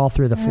they fall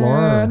through the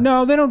floor?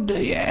 No, they don't.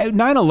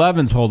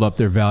 911s hold up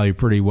their value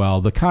pretty well.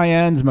 The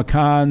Cayennes,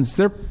 Macans,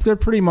 they're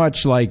pretty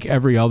much like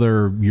every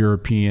other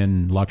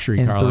European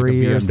luxury car, like a BMW. In 3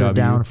 years, they're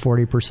down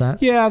 40%?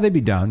 Yeah, they'd be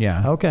down,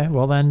 yeah. Okay,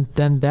 well then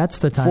that's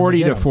the time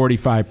 40 to to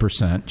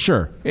 45%.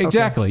 Sure,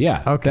 exactly, okay.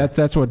 Yeah. Okay.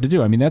 That's what to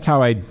do. I mean, that's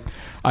how I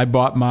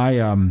bought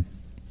my...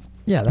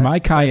 my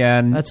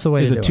Cayenne that's the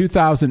way is to a do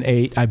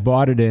 2008. I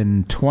bought it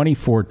in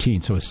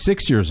 2014, so it's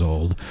 6 years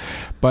old.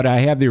 But I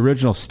have the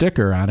original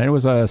sticker on it. It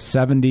was a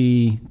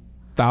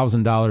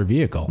 $70,000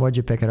 vehicle. What'd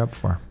you pick it up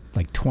for?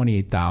 Like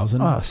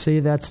 $28,000. Oh, see,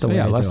 that's the way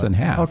to do it. less than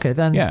half. Okay,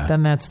 then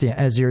that's the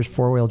yours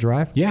 4-wheel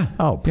drive. Yeah.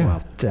 Oh, yeah.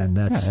 well, then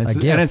that's a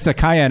gift. And it's a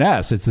Cayenne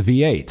S. It's the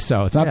V8,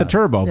 so it's not the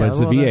turbo, but it's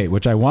the V8,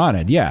 which I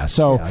wanted. Yeah.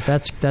 So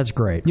that's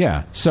great.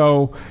 Yeah.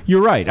 So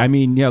you're right. I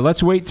mean,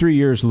 let's wait 3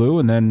 years, Lou,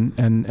 and then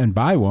and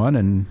buy one,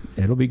 and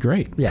it'll be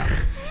great. Yeah.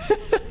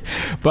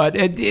 But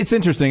it's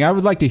interesting. I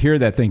would like to hear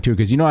that thing, too,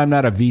 because, I'm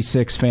not a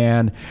V6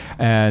 fan.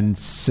 And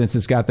since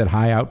it's got that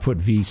high output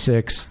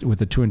V6 with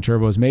the twin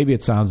turbos, maybe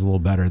it sounds a little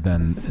better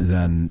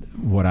than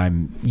what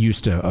I'm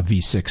used to a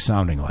V6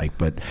 sounding like.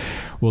 But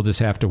we'll just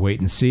have to wait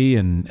and see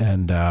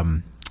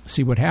and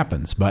see what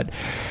happens. But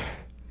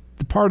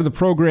the part of the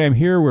program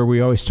here where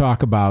we always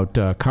talk about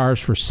cars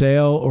for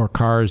sale or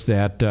cars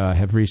that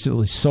have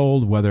recently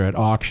sold, whether at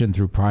auction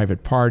through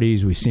private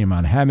parties. We see them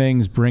on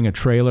Hemmings, Bring a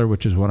Trailer,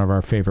 which is one of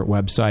our favorite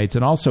websites,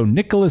 and also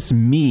Nicholas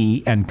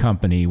Mee and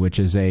Company, which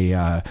is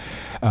a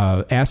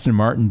Aston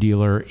Martin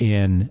dealer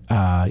in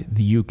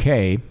the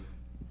UK.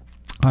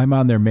 I'm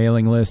on their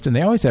mailing list, and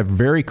they always have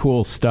very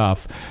cool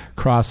stuff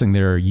crossing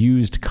their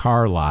used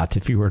car lot,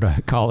 if you were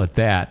to call it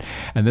that.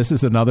 And this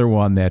is another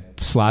one that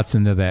slots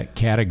into that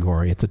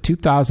category. It's a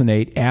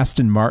 2008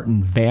 Aston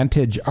Martin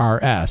Vantage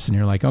RS, and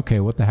you're like, okay,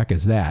 what the heck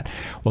is that?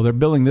 Well, they're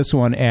billing this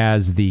one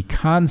as the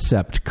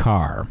concept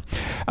car.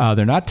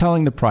 They're not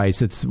telling the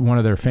price. It's one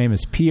of their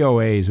famous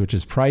POAs, which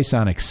is price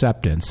on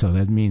acceptance. So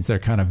that means they're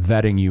kind of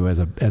vetting you as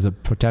a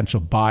potential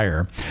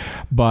buyer.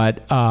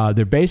 But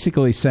they're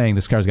basically saying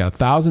this car's got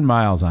 1,000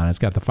 miles on it. It's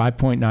got the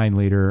 5.9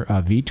 liter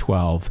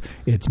V12.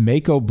 It's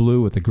Mako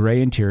blue with a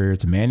gray interior.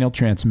 It's a manual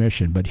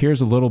transmission. But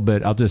here's a little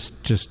bit. I'll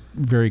just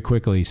very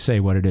quickly say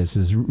what it is.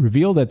 It's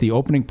revealed at the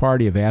opening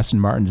party of Aston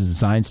Martin's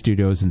design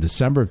studios in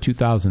December of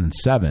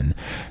 2007.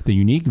 The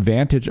unique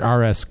Vantage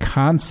RS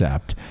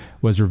concept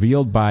was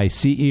revealed by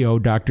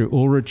CEO Dr.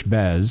 Ulrich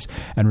Bez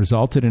and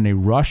resulted in a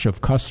rush of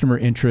customer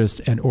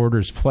interest and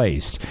orders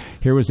placed.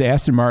 Here was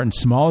Aston Martin's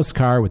smallest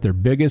car with their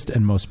biggest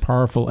and most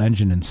powerful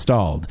engine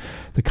installed.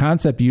 The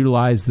concept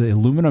utilized the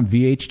aluminum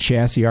VH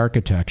chassis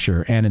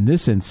architecture and in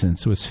this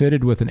instance was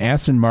fitted with an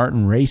Aston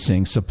Martin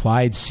Racing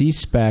supplied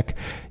C-spec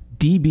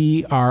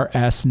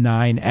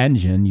DBRS9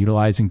 engine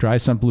utilizing dry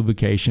sump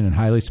lubrication and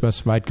highly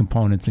specified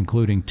components,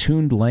 including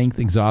tuned length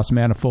exhaust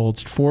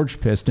manifolds,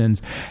 forged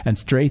pistons, and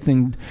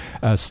strengthened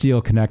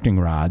steel connecting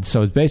rods.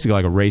 So it's basically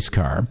like a race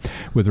car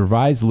with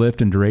revised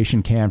lift and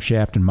duration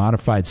camshaft and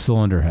modified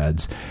cylinder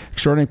heads.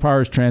 Extraordinary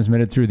power is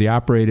transmitted through the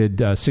operated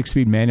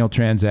 6-speed manual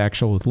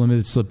transaxle with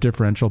limited slip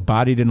differential,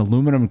 bodied in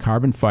aluminum and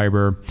carbon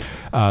fiber,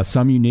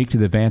 some unique to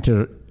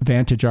the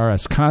Vantage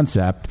RS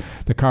concept.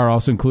 The car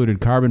also included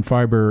carbon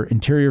fiber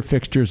interior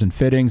fixtures and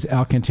fittings,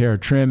 Alcantara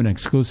trim, and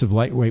exclusive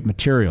lightweight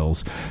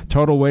materials.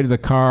 Total weight of the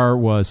car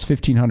was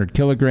 1,500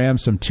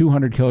 kilograms, some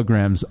 200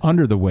 kilograms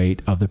under the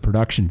weight of the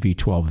production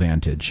V12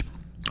 Vantage.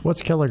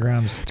 What's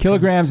kilograms?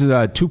 Kilograms is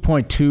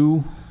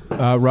 2.2.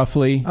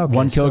 Roughly. Okay,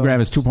 1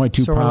 kilogram is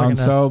 2.2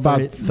 pounds. So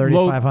about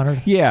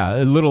 3,500? Yeah,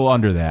 a little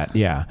under that,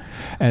 yeah.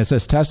 And it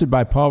says, tested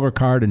by Paul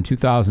Ricard in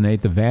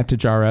 2008, the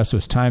Vantage RS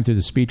was timed through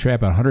the speed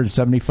trap at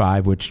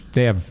 175, which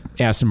they have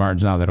Aston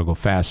Martins now that'll go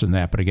faster than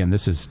that. But again,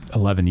 this is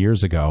 11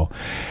 years ago.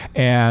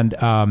 And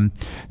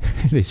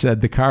they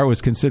said the car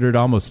was considered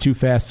almost too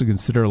fast to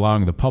consider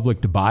allowing the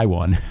public to buy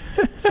one.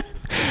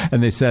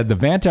 And they said the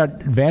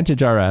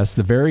Vantage RS,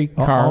 the very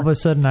car... All of a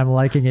sudden, I'm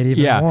liking it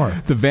even more.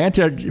 The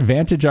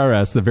Vantage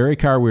RS, the very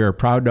car we are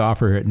proud to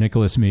offer here at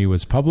Nicholas Me,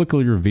 was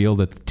publicly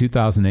revealed at the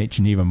 2008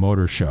 Geneva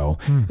Motor Show.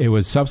 It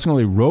was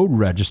subsequently road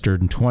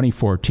registered in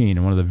 2014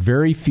 and one of the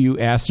very few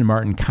Aston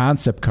Martin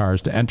concept cars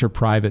to enter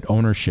private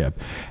ownership.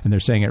 And they're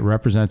saying it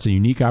represents a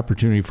unique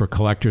opportunity for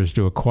collectors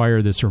to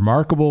acquire this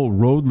remarkable,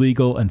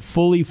 road-legal, and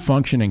fully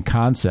functioning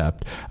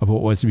concept of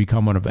what was to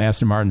become one of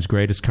Aston Martin's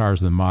greatest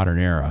cars of the modern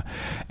era.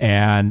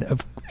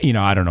 And, you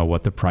know, I don't know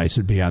what the price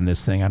would be on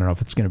this thing. I don't know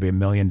if it's going to be $1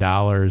 million,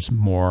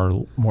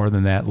 more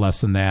than that,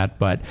 less than that.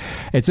 But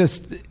it's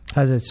just...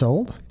 Has it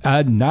sold?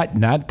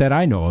 Not that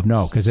I know of,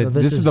 no. Because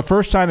this is the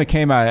first time it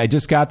came out. I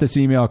just got this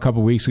email a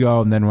couple weeks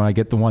ago, and then when I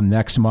get the one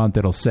next month,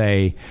 it'll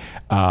say...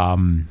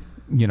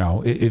 you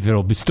know, if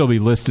it'll still be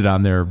listed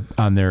on their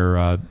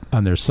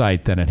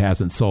site, then it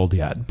hasn't sold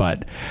yet.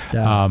 But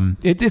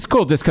it's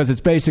cool just because it's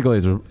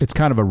basically it's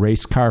kind of a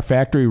race car,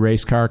 factory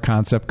race car,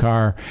 concept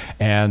car,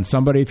 and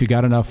somebody, if you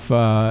got enough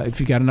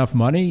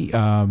money,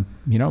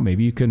 you know,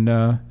 maybe you can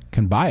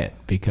buy it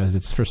because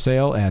it's for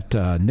sale at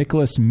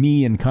Nicholas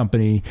Me and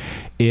Company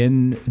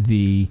in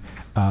the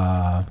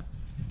UK.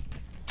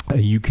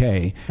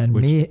 And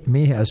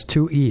Me has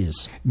 2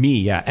 E's. Me,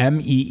 yeah,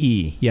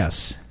 MEE,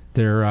 yes.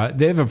 They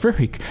have a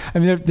very, I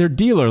mean, their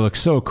dealer looks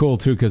so cool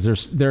too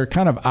because they're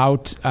kind of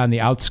out on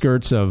the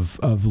outskirts of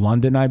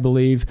London, I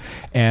believe,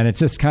 and it's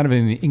just kind of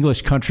in the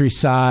English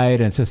countryside,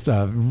 and it's just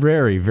a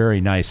very,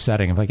 very nice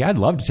setting. I'm like, I'd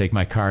love to take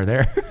my car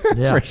there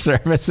for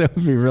service. It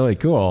would be really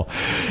cool.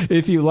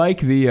 If you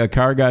like the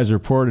Car Guys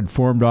Report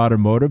Informed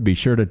Automotive, be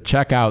sure to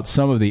check out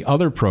some of the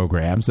other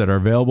programs that are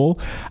available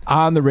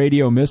on the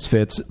Radio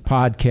Misfits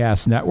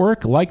podcast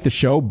network, like the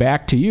show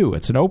Back to You.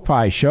 It's an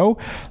Opie show.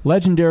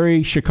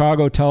 Legendary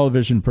Chicago television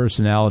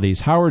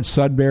personalities Howard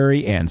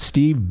Sudbury and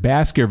Steve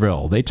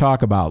Baskerville. They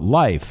talk about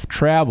life,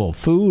 travel,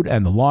 food,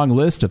 and the long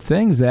list of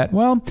things that,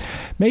 well,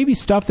 maybe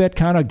stuff that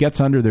kind of gets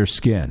under their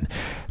skin.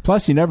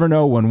 Plus, you never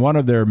know when one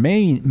of their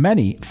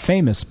many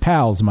famous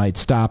pals might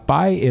stop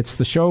by. It's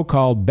the show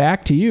called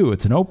Back to You.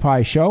 It's an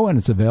Opie show, and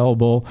it's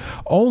available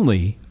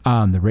only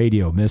on the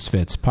Radio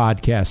Misfits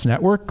podcast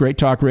network. Great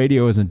Talk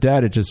Radio isn't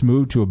dead. It just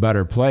moved to a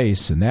better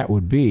place, and that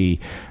would be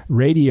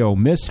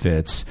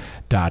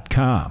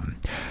RadioMisfits.com.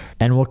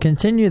 And we'll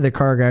continue the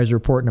Car Guys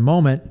Report in a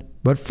moment,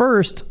 but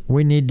first,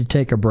 we need to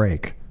take a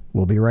break.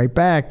 We'll be right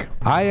back.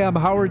 I am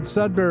Howard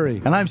Sudbury.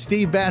 And I'm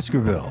Steve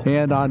Baskerville.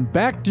 And on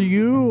Back to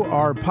You,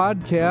 our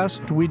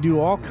podcast, we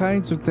do all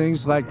kinds of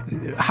things like,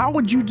 how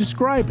would you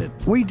describe it?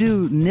 We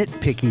do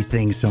nitpicky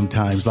things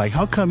sometimes, like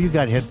how come you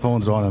got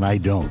headphones on and I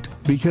don't?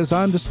 Because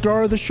I'm the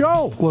star of the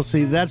show. Well,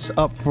 see, that's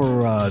up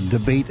for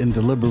debate and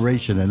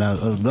deliberation. And a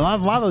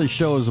lot of the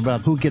show is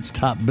about who gets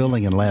top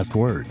billing and last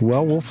word.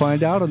 Well, we'll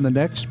find out in the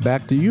next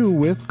Back to You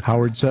with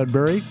Howard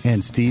Sudbury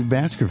and Steve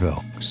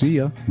Baskerville. See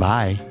ya.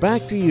 Bye.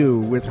 Back to You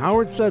with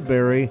Howard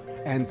Sudbury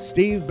and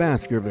Steve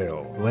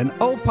Baskerville. An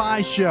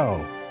Opie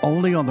show,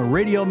 only on the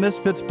Radio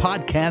Misfits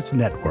podcast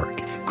network.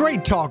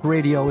 Great Talk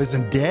Radio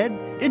isn't dead.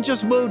 It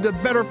just moved to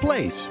a better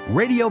place.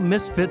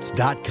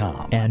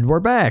 RadioMisfits.com. And we're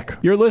back.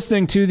 You're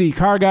listening to the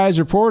Car Guys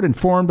Report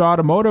Informed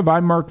Automotive.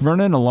 I'm Mark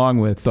Vernon along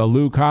with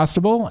Lou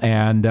Costable.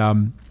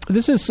 And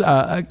this is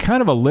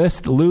kind of a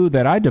list, Lou,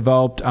 that I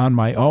developed on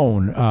my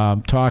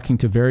own, talking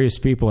to various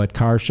people at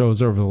car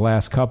shows over the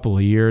last couple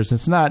of years.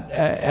 It's not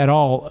at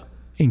all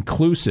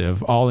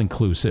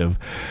all-inclusive,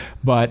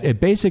 but it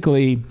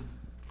basically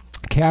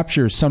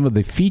captures some of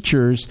the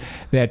features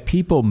that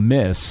people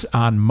miss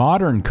on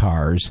modern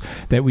cars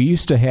that we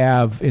used to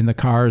have in the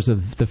cars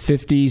of the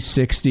 50s,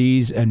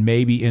 60s, and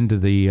maybe into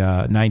the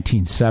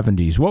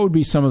 1970s. What would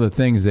be some of the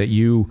things that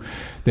you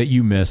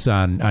miss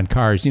on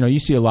cars? You know, you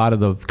see a lot of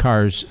the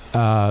cars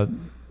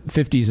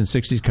 50s and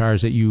 60s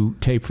cars that you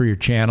tape for your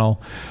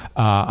channel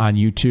on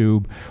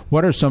YouTube,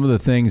 what are some of the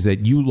things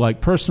that you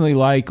personally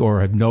like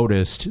or have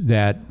noticed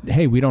that,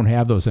 hey, we don't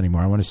have those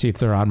anymore? I want to see if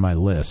they're on my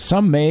list.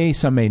 Some may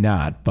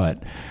not,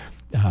 but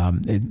it's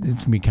going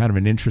to be kind of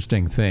an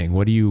interesting thing.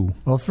 What do you...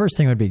 Well, the first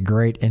thing would be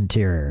great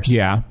interiors.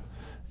 Yeah.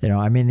 The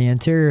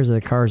interiors of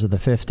the cars of the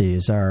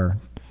 50s are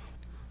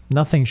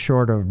nothing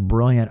short of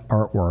brilliant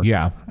artwork.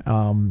 Yeah.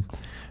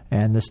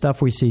 And the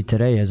stuff we see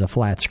today is a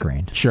flat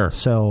screen. Sure.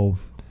 So,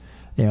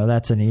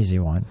 that's an easy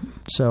one.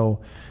 So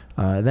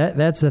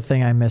that's the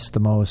thing I miss the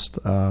most,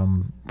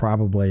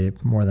 probably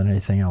more than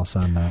anything else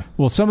on that.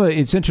 Well,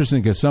 it's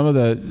interesting because some of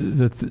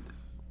the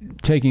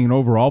taking an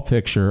overall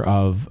picture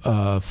of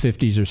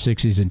 50s or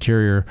 60s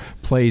interior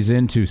plays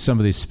into some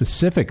of these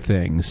specific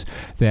things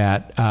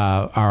that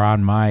are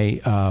on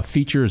my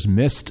features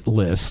missed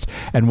list,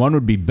 and one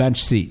would be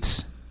bench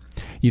seats.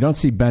 You don't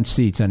see bench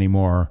seats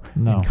anymore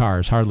in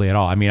cars, hardly at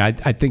all. I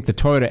think the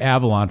Toyota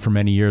Avalon for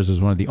many years was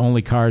one of the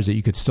only cars that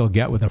you could still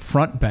get with a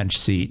front bench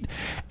seat.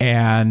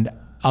 And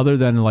other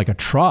than like a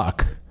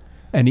truck,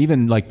 and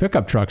even like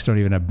pickup trucks don't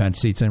even have bench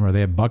seats anymore. They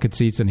have bucket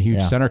seats and a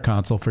huge center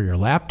console for your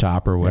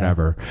laptop or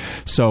whatever. Yeah.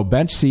 So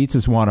bench seats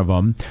is one of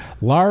them.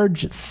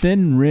 Large,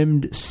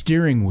 thin-rimmed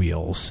steering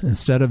wheels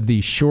instead of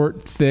the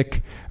short,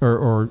 thick,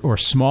 or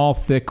small,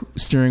 thick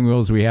steering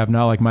wheels we have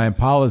now. Like my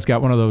Impala's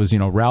got one of those,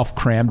 Ralph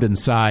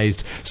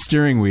Cramden-sized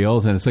steering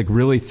wheels, and it's like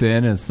really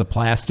thin, and it's the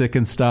plastic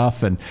and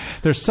stuff. And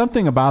there's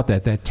something about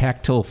that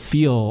tactile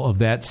feel of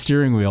that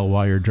steering wheel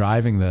while you're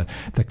driving the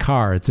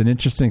car. It's an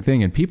interesting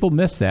thing, and people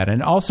miss that.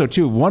 And also,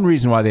 too, one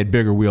reason why they had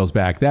bigger wheels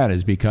back then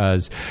is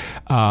because,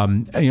 a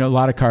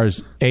lot of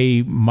cars,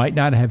 might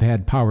not have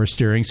had power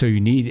steering, so you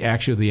need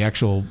the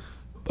actual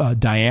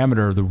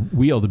diameter of the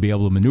wheel to be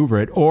able to maneuver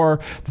it,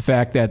 or the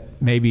fact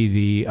that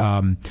maybe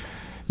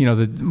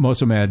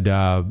most of them had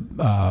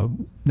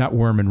not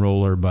worm and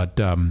roller, but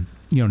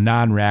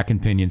non-rack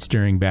and pinion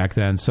steering back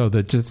then, so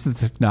that just the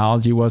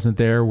technology wasn't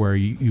there where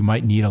you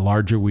might need a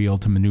larger wheel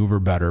to maneuver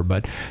better.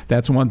 But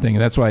that's one thing.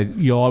 That's why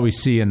you'll always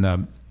see in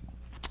the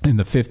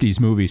 50s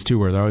movies too,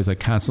 where they're always like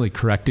constantly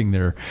correcting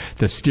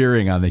the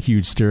steering on the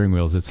huge steering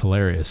wheels. It's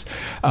hilarious.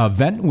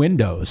 Vent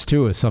windows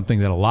too is something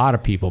that a lot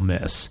of people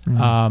miss.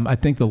 Mm-hmm. I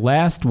think the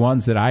last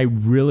ones that I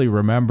really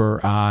remember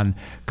on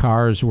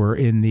cars were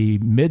in the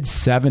mid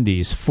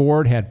 70s.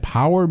 Ford had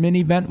power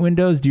mini vent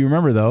windows. Do you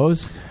remember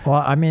those?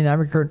 Well,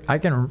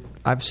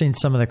 I've seen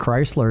some of the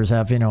Chryslers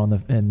have,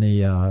 in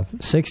the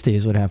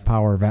 60s would have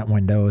power vent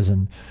windows,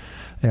 and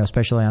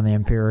especially on the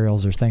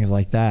Imperials or things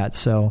like that.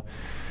 So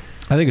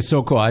I think it's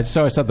so cool. I just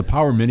always thought the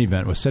power mini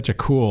vent was such a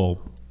cool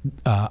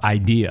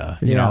idea,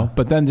 you know.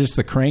 But then just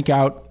the crank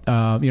out,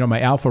 my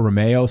Alfa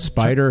Romeo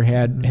Spider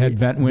had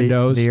vent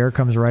windows. The air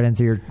comes right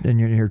into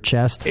your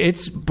chest.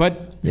 It's great.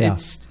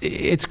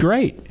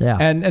 Yeah.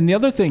 And the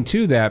other thing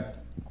too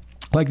that,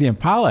 like the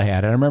Impala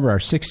had it. I remember our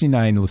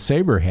 '69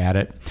 LeSabre had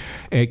it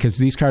because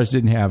these cars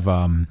didn't have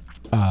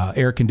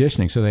air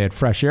conditioning, so they had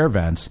fresh air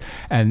vents,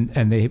 and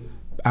they.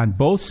 On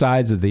both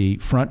sides of the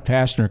front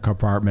passenger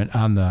compartment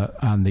on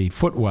the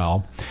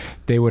footwell,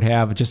 they would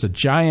have just a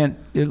giant,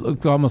 it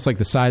looked almost like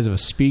the size of a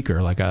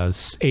speaker, like a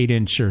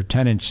 8-inch or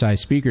 10-inch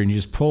size speaker, and you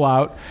just pull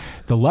out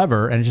the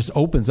lever and it just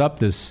opens up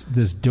this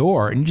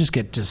door, and you just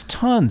get just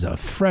tons of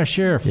fresh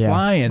air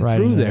flying right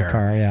through there. The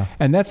car,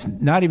 and that's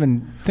not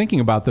even thinking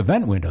about the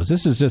vent windows.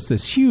 This is just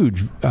this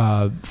huge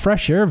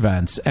fresh air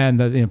vents, and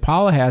the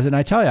Impala has it. And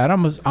I tell you, I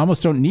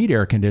almost don't need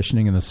air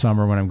conditioning in the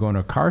summer when I'm going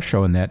to a car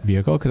show in that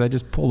vehicle, because I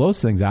just pull those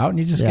things out and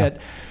you just get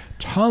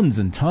tons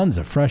and tons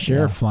of fresh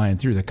air flying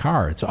through the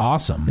car. It's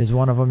awesome. Is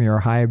one of them your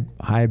high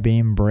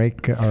beam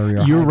brake or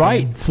your? You're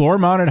right. Floor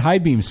mounted high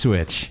beam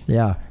switch.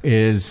 Yeah,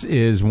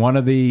 is one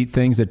of the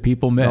things that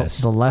people miss.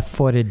 The left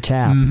footed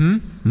tap.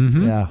 Mm-hmm.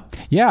 Mm-hmm.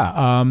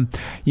 Yeah.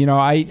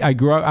 I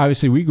grew up.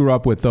 Obviously, we grew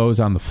up with those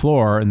on the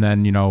floor, and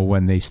then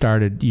when they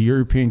started,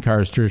 European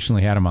cars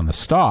traditionally had them on the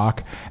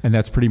stalk, and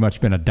that's pretty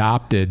much been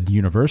adopted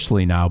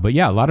universally now. But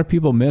a lot of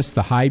people miss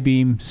the high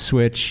beam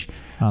switch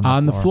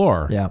on the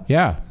floor.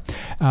 Yeah.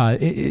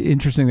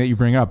 Interesting that you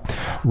bring up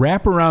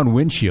wraparound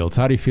windshields.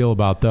 How do you feel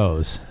about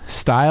those?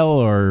 Style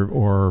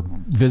or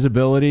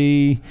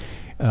visibility?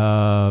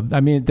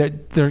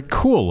 They're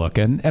cool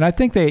looking, and I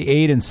think they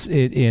aid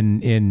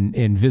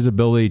in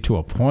visibility to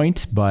a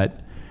point. But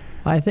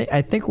I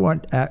think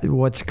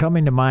what's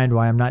coming to mind,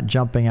 why I'm not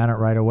jumping on it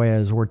right away,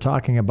 is we're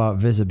talking about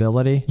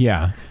visibility.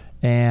 Yeah,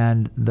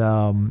 and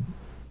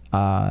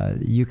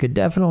you could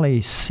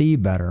definitely see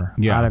better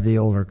out of the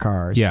older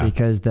cars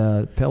because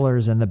the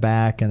pillars in the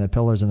back and the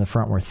pillars in the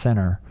front were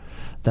thinner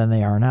than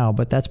they are now,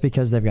 but that's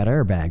because they've got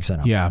airbags in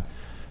them. Yeah.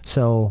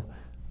 So,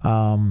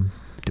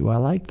 do I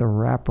like the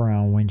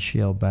wraparound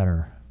windshield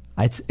better?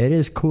 It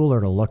is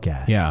cooler to look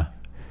at. Yeah.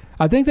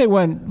 I think they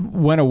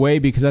went away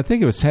because I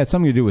think it had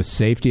something to do with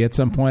safety at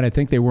some point. I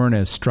think they weren't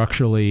as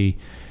structurally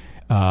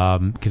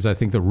because I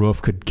think the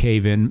roof could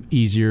cave in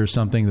easier or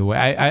something. The way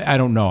I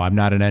don't know. I'm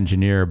not an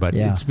engineer, but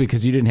it's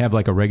because you didn't have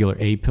like a regular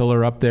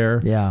A-pillar up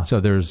there. Yeah. So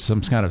there's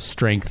some kind of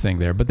strength thing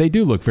there. But they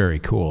do look very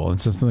cool.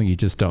 It's something you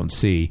just don't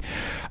see.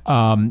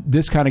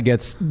 This kind of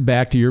gets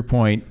back to your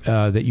point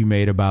that you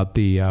made about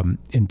the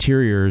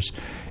interiors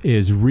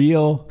is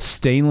real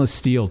stainless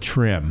steel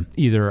trim,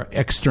 either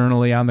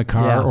externally on the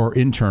car or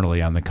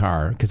internally on the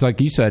car. Because like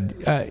you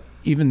said,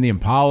 even the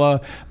Impala,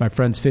 my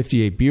friend's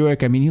 58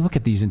 Buick, I mean, you look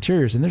at these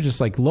interiors and they're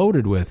just like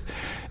loaded with,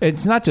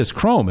 it's not just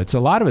chrome, it's a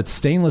lot of it's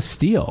stainless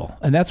steel.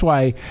 And that's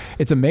why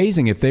it's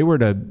amazing if they were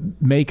to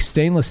make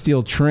stainless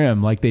steel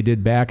trim like they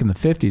did back in the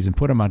 50s and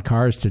put them on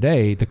cars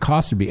today, the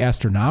cost would be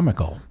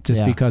astronomical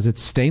just because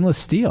it's stainless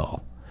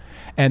steel.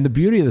 And the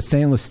beauty of the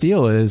stainless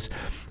steel is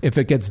if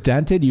it gets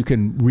dented, you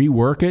can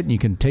rework it and you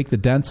can take the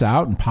dents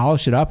out and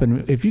polish it up.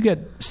 And if you get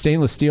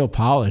stainless steel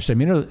polished, I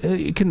mean,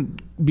 it can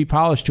be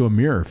polished to a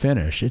mirror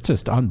finish. It's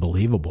just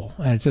unbelievable.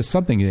 And it's just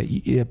something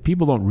that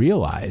people don't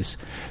realize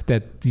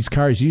that these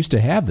cars used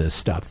to have this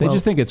stuff. They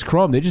just think it's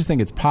chrome. They just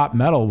think it's pot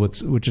metal,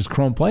 which is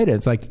chrome plated.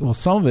 It's like, well,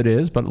 some of it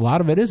is, but a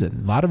lot of it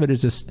isn't. A lot of it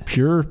is just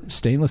pure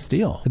stainless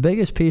steel. The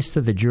biggest piece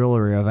to the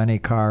jewelry of any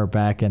car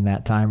back in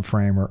that time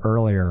frame or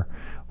earlier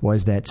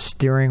was that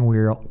steering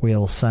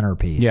wheel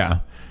centerpiece. Yeah.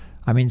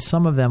 I mean,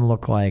 some of them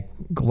look like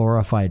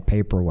glorified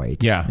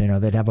paperweights. Yeah. You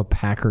know, they'd have a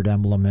Packard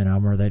emblem in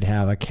them or they'd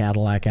have a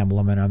Cadillac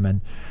emblem in them.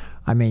 And,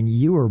 I mean,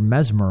 you were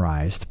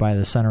mesmerized by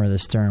the center of the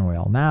steering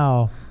wheel.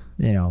 Now,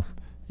 you know,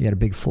 you got a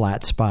big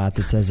flat spot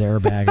that says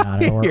airbag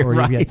on it. Or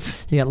right.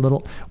 you get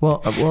little...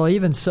 Well,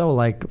 even so,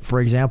 like,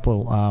 for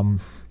example,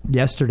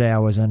 yesterday I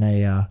was in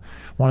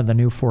one of the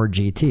new Ford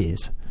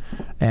GTs.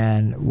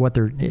 And what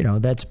they're, you know,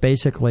 that's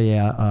basically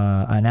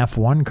an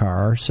F1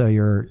 car. So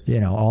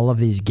all of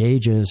these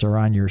gauges are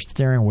on your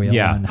steering wheel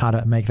and how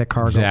to make the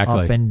car go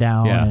up and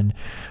down. Yeah. And,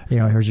 you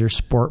know, here's your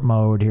sport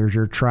mode, here's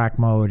your track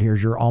mode,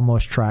 here's your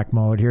almost track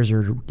mode, here's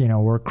your, you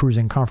know, we're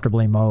cruising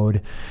comfortably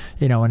mode,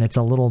 you know, and it's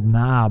a little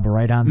knob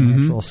right on the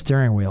actual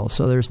steering wheel.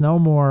 So there's no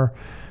more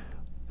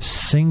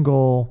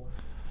single,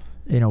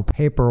 you know,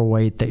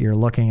 paperweight that you're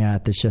looking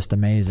at that's just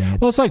amazing.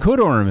 It's like hood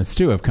ornaments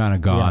too have kind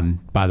of gone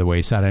by the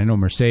wayside. I know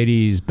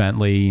Mercedes,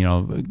 Bentley, you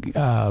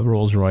know,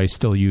 Rolls-Royce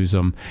still use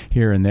them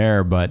here and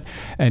there,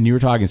 and you were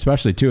talking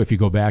especially too if you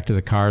go back to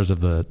the cars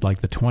of the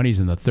 20s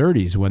and the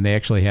 30s when they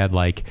actually had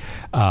like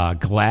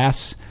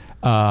glass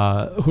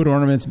hood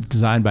ornaments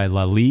designed by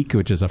Lalique,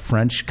 which is a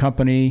French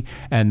company,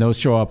 and those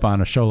show up on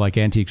a show like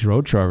Antiques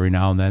Roadshow every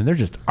now and then. They're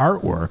just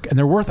artwork, and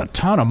they're worth a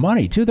ton of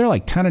money too. They're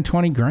like 10 and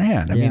 20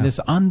 grand. I mean, it's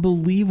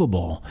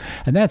unbelievable.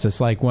 And that's just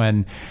like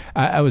when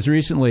I was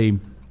recently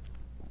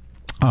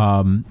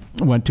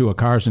went to a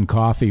Cars and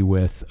Coffee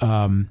with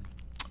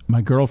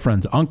my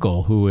girlfriend's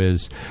uncle, who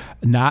is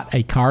not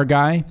a car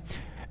guy,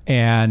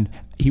 and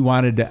I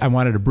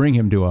wanted to bring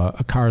him to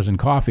a Cars and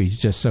Coffee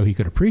just so he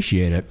could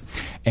appreciate it.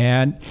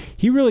 And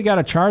he really got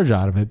a charge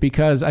out of it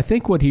because I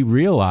think what he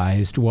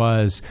realized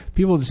was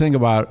people just think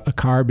about a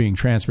car being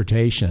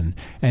transportation.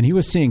 And he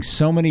was seeing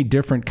so many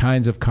different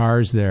kinds of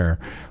cars there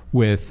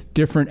with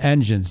different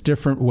engines,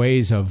 different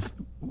ways of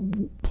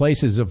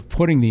places of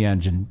putting the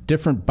engine,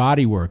 different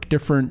bodywork,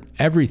 different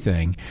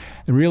everything,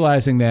 and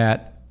realizing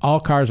that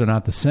all cars are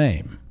not the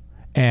same.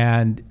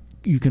 And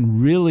you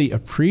can really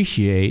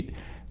appreciate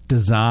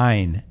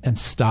design and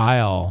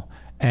style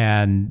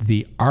and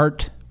the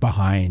art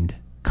behind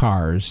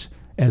cars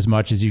as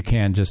much as you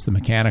can just the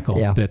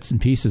mechanical bits and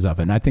pieces of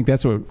it. And I think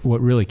that's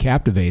what really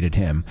captivated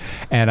him.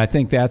 And I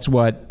think that's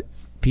what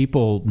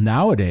people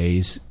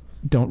nowadays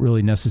don't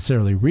really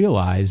necessarily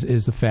realize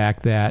is the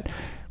fact that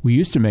we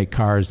used to make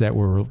cars that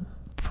were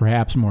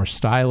perhaps more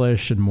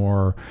stylish and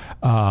more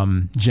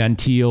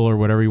genteel or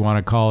whatever you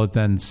want to call it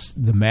than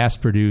the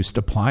mass-produced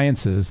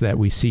appliances that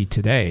we see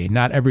today.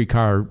 Not every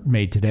car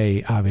made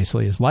today,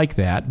 obviously, is like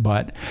that,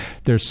 but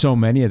there's so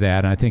many of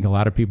that, and I think a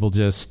lot of people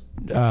just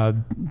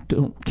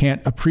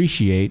can't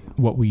appreciate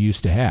what we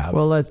used to have.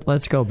 Well,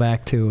 let's go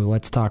back to,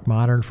 let's talk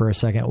modern for a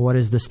second. What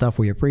is the stuff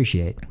we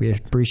appreciate? We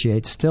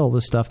appreciate still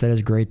the stuff that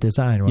has great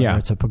design, whether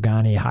it's a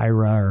Pagani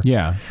Huayra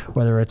or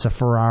whether it's a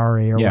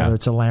Ferrari or whether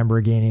it's a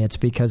Lamborghini. It's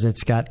because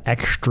it's got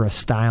extra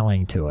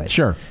styling to it.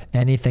 Sure.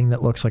 Anything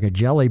that looks like a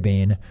jelly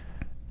bean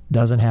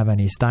doesn't have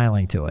any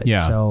styling to it.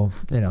 Yeah. So,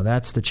 you know,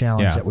 that's the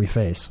challenge that we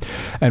face.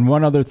 And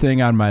one other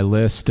thing on my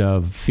list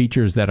of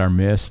features that are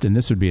missed, and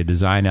this would be a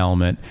design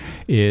element,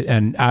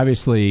 and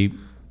obviously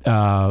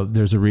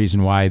there's a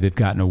reason why they've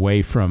gotten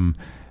away from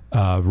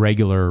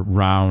regular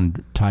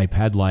round type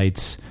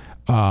headlights,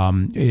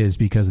 is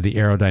because of the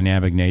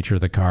aerodynamic nature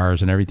of the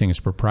cars and everything is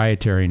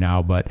proprietary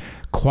now. But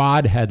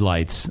quad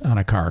headlights on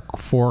a car,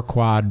 4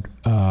 quad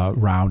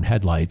round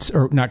headlights,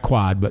 or not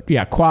quad, but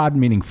quad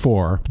meaning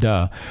 4,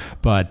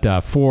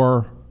 but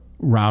 4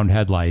 round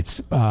headlights.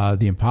 The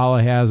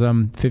Impala has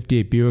them.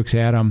 58 Buicks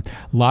had them.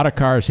 A lot of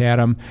cars had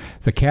them.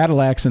 The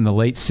Cadillacs in the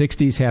late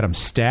 60s had them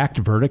stacked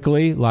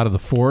vertically. A lot of the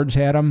Fords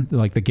had them,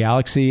 like the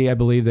Galaxy, I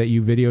believe, that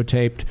you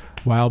videotaped,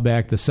 while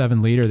back, the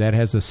 7-liter that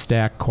has the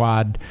stacked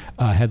quad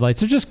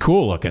headlights. They're just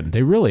cool looking.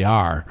 They really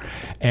are.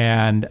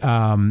 And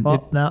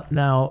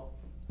now,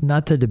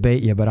 not to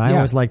debate you, but I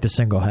always like the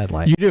single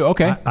headlight. You do?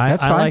 Okay.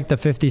 That's fine. I like the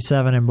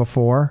 57 and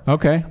before.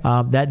 Okay.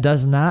 That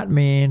does not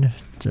mean,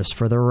 just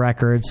for the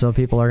record, so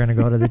people are going to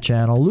go to the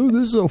channel, Lou,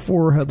 this is a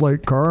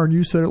 4-headlight car, and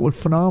you said it looked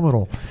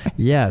phenomenal.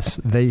 Yes,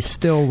 they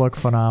still look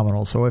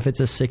phenomenal. So if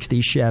it's a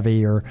 60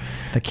 Chevy or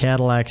the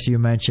Cadillacs you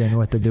mentioned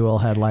with the dual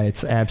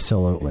headlights,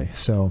 absolutely.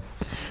 So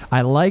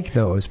I like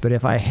those, but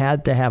if I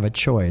had to have a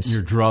choice...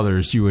 Your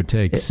druthers, you would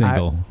take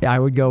single. I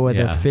would go with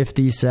a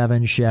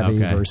 57 Chevy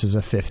versus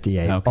a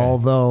 58. Okay.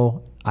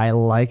 Although I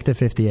like the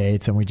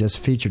 58s, and we just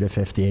featured a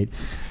 58.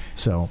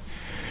 So...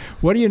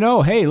 What do you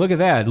know? Hey, look at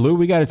that. Lou,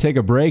 we got to take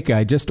a break.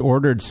 I just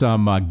ordered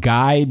some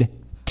Guide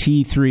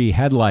T3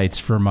 headlights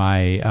for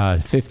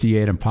my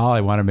 58 Impala.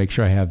 I want to make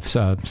sure I have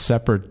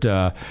separate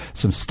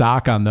some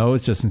stock on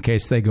those just in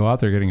case they go out.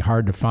 They're getting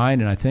hard to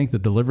find, and I think the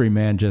delivery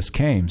man just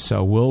came.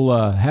 So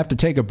we'll have to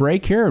take a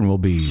break here, and we'll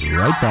be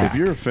right back. If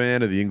you're a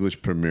fan of the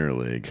English Premier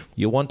League,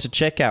 you'll want to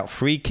check out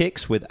Free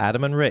Kicks with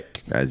Adam and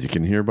Rick. As you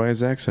can hear by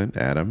his accent,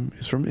 Adam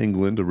is from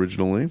England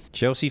originally.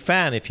 Chelsea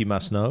fan, if you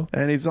must know.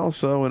 And he's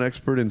also an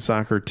expert in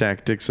soccer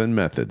tactics and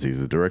methods. He's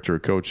the director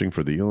of coaching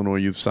for the Illinois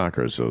Youth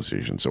Soccer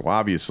Association. So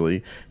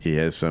obviously, he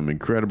has some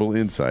incredible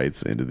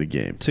insights into the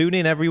game. Tune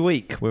in every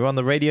week. We're on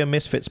the Radio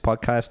Misfits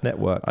Podcast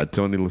Network. A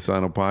Tony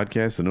Lasano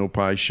podcast, an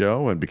Opie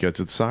show, and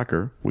because it's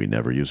soccer, we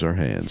never use our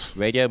hands.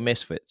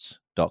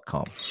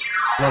 RadioMisfits.com.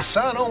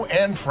 Lasano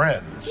and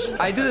Friends.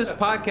 I do this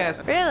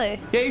podcast. Really?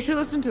 Yeah, you should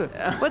listen to it.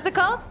 What's it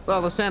called?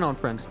 Well, Lasano and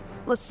Friends.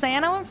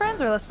 Lasano and Friends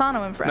or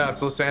Lasano and Friends? No, it's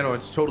Lasano.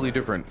 It's totally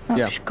different.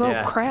 Oh,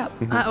 crap.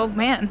 Oh,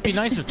 man. It'd be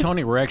nice if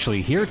Tony were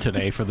actually here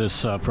today for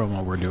this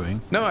promo we're doing.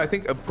 No, I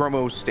think a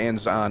promo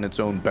stands on its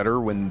own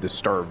better when the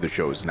star of the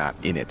show is not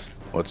in it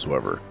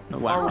whatsoever.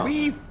 Wow. Are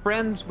we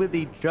friends with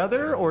each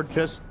other or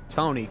just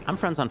Tony? I'm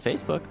friends on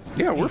Facebook.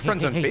 Yeah, we're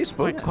friends on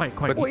Facebook.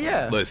 Quite. Well,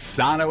 yeah.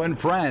 Lasano and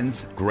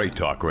Friends. Great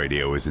Talk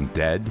Radio isn't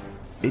dead.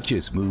 It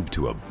just moved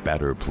to a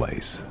better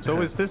place.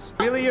 So is this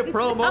really a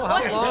promo?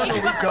 How long are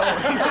we going?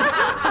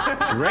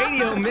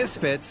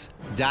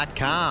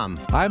 RadioMisfits.com.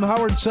 I'm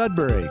Howard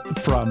Sudbury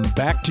from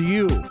Back to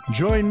You.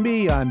 Join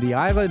me on the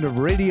Island of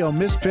Radio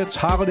Misfits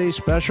holiday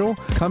special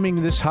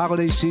coming this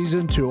holiday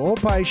season to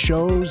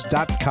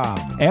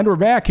opishows.com. And we're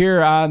back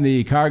here on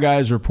the Car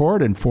Guys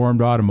Report,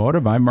 Informed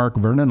Automotive. I'm Mark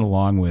Vernon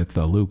along with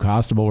Lou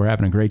Costable. We're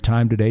having a great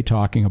time today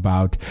talking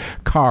about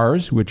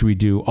cars, which we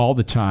do all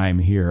the time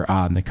here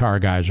on the Car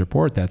Guys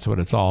Report. That's what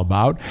it's all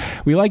about.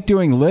 We like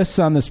doing lists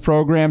on this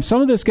program. Some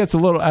of this gets a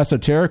little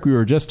esoteric. We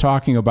were just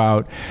talking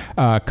about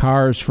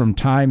cars from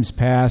times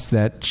past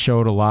that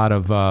showed a lot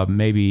of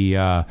maybe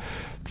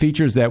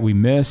features that we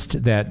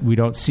missed that we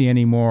don't see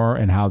anymore,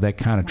 and how that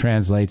kind of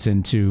translates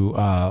into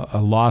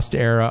a lost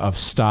era of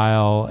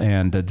style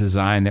and a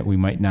design that we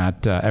might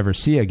not ever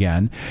see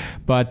again.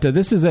 But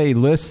this is a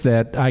list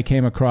that I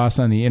came across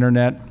on the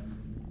internet.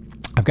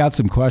 I've got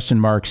some question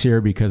marks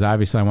here because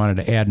obviously I wanted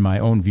to add my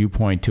own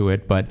viewpoint to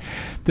it, but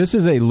this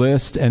is a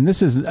list, and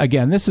this is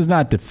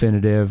not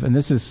definitive, and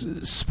this is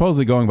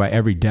supposedly going by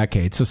every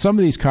decade. So some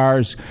of these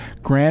cars,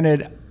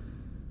 granted,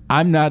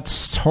 I'm not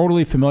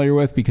totally familiar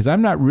with because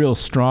I'm not real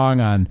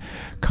strong on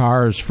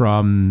cars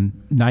from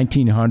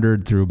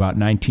 1900 through about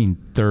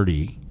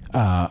 1930.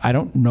 I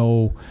don't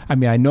know. I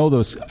mean, I know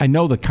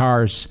the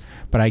cars,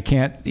 but I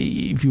can't.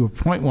 If you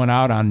point one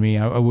out on me,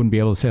 I wouldn't be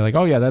able to say like,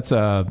 oh yeah, that's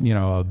a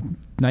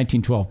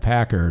 1912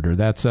 Packard, or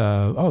that's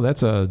a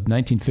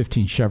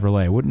 1915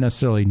 Chevrolet. I wouldn't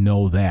necessarily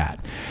know that,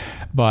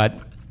 but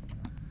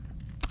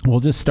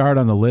we'll just start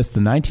on the list.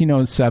 The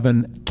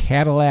 1907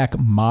 Cadillac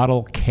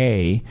Model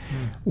K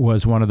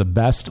was one of the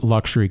best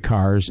luxury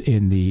cars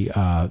in the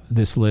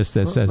this list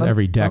that says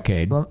every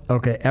decade.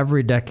 Okay,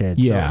 every decade.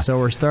 Yeah. So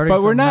we're starting.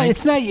 But we're not.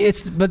 It's not.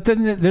 It's. But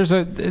then there's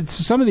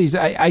some of these.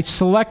 I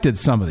selected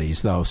some of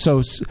these though.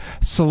 So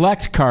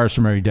select cars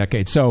from every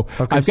decade. So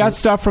I've got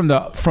stuff from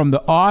the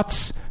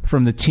aughts,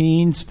 from the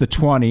teens, the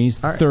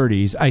 20s, the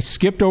 30s. I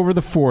skipped over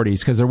the 40s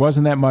because there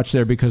wasn't that much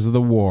there because of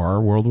the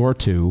war, World War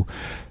II.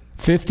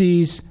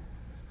 50s,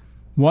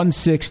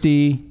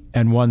 160,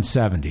 and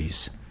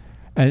 170s.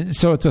 And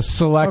so it's a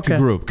select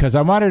group because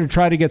I wanted to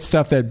try to get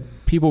stuff that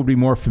people would be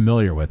more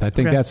familiar with. I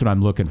think that's what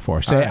I'm looking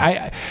for.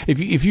 Say,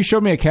 if you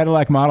showed me a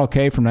Cadillac Model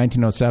K from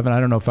 1907, I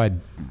don't know if I'd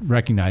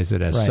recognize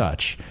it as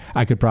such.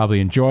 I could probably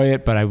enjoy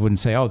it, but I wouldn't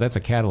say, oh, that's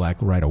a Cadillac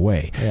right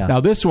away. Yeah. Now,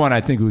 this one, I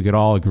think we could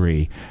all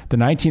agree. The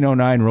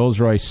 1909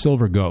 Rolls-Royce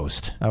Silver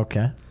Ghost.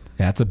 Okay.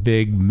 That's a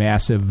big,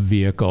 massive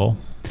vehicle.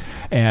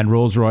 And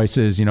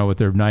Rolls-Royces, with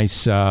their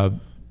nice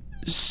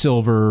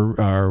silver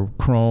or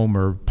chrome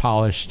or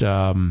polished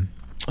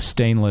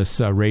stainless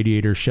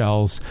radiator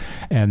shells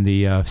and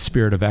the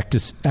Spirit of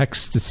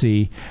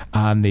Ecstasy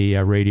on the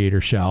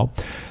radiator shell.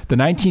 The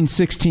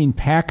 1916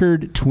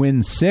 Packard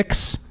Twin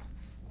 6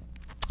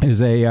 is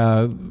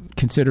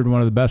considered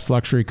one of the best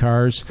luxury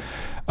cars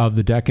of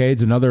the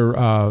decades. Another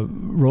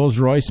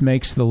Rolls-Royce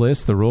makes the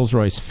list, the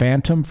Rolls-Royce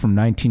Phantom from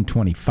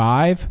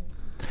 1925.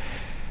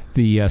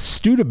 The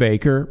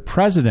Studebaker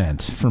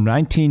President from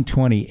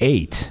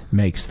 1928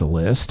 makes the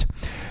list.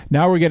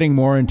 Now we're getting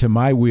more into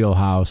my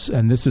wheelhouse,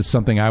 and this is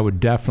something I would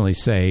definitely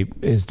say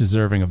is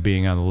deserving of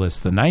being on the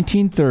list. The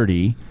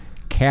 1930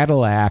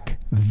 Cadillac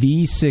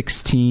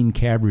V16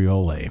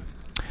 Cabriolet.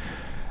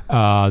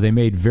 They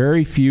made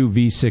very few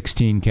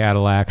V16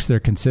 Cadillacs. They're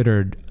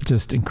considered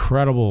just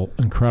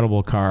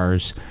incredible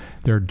cars.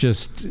 They're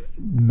just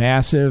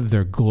massive.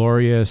 They're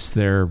glorious.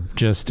 They're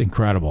just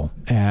incredible.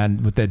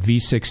 And with that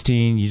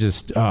V16,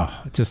 it's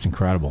just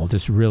incredible.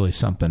 Just really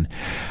something.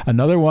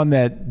 Another one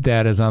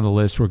that is on the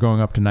list, we're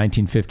going up to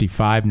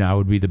 1955 now,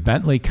 would be the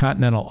Bentley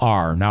Continental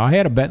R. Now, I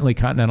had a Bentley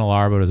Continental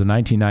R, but it was a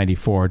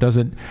 1994. It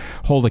doesn't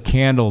hold a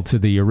candle to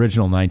the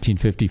original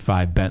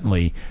 1955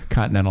 Bentley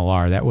Continental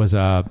R. That was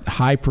a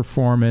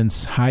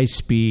high-performance,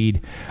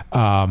 high-speed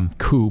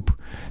coupe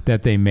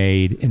that they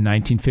made in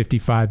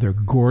 1955. They're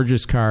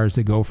gorgeous cars.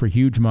 They go for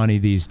huge money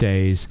these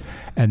days,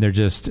 and they're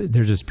just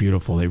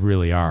beautiful. They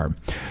really are.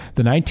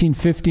 The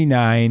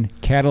 1959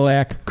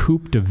 Cadillac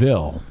Coupe de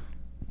Ville.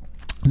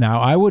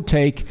 Now, I would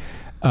take.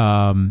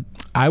 There's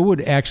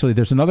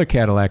another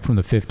Cadillac from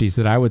the 50s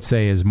that I would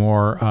say is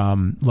more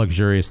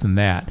luxurious than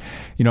that.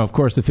 You know, of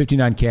course, the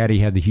 59 Caddy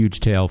had the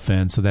huge tail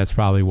fin, so that's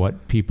probably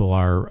what people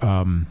are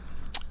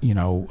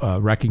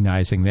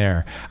recognizing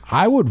there.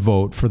 I would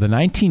vote for the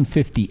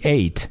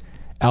 1958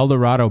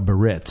 Eldorado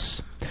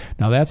Baritz.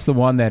 Now, that's the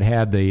one that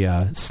had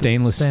the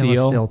stainless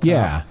steel top.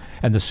 Yeah,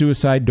 and the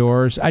suicide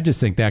doors. I just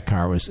think that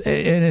car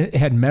it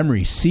had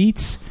memory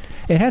seats.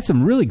 It had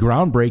some really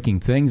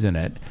groundbreaking things in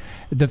it.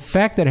 The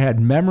fact that it had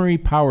memory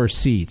power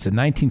seats in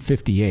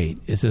 1958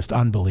 is just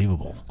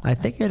unbelievable. I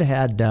think it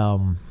had...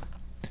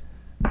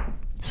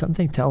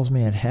 something tells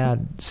me it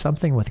had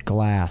something with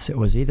glass. It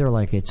was either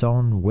like its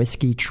own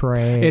whiskey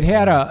tray. It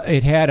had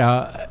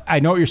a. I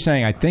know what you're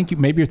saying. I think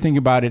maybe you're thinking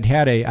about it.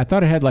 I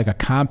thought it had like a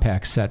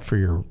compact set for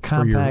your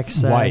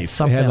set,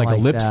 wife. It had like a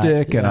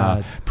lipstick and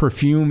a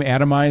perfume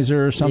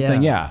atomizer or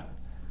something. Yeah.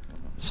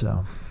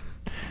 So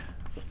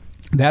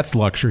that's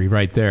luxury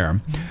right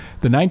there.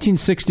 The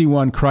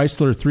 1961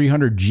 Chrysler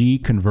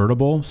 300G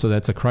convertible. So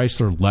that's a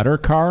Chrysler letter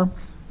car.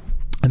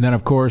 And then,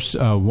 of course,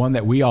 one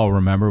that we all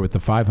remember with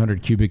the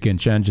 500 cubic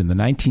inch engine, the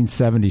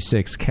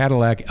 1976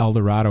 Cadillac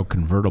Eldorado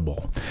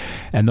convertible.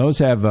 And those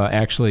have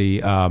actually,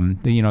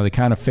 they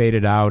kind of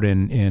faded out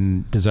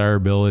in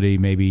desirability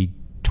maybe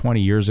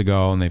 20 years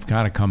ago, and they've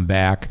kind of come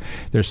back.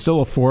 They're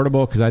still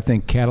affordable because I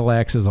think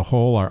Cadillacs as a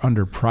whole are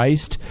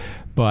underpriced.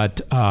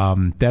 But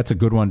that's a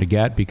good one to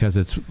get because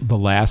it's the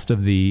last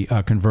of the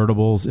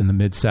convertibles in the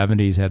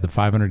mid-'70s. Had the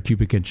 500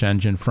 cubic inch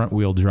engine,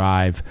 front-wheel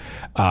drive,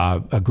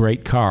 a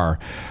great car.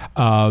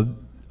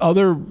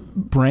 Other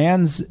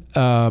brands,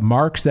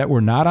 marques that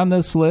were not on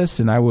this list,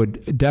 and I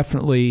would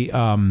definitely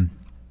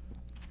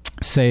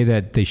say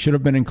that they should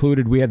have been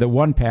included. We had the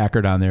one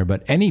Packard on there,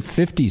 but any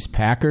 50s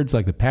Packards,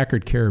 like the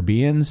Packard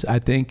Caribbeans, I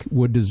think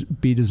would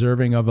be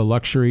deserving of a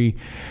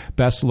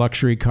best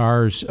luxury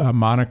cars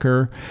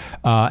moniker.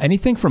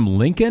 Anything from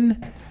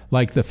Lincoln,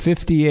 like the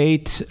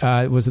 58,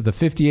 was it the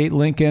 58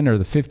 Lincoln or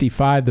the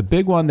 55? The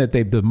big one that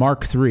the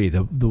Mark III,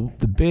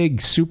 the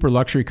big super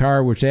luxury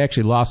car, which they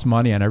actually lost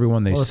money on every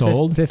one they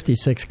sold.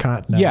 56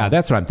 Continental. Yeah,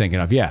 that's what I'm thinking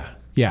of,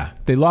 Yeah,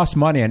 they lost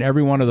money on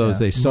every one of those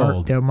they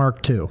sold.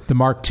 Mark II. The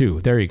Mark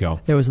II. There you go.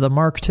 It was the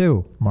Mark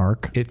II,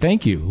 Mark.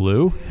 Thank you,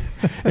 Lou.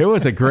 It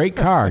was a great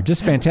car,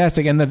 just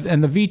fantastic. And the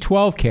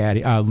V12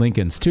 Caddy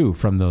Lincolns too,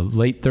 from the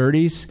late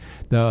 30s.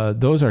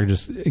 Those are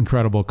just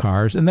incredible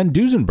cars. And then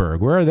Duesenberg,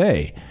 where are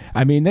they?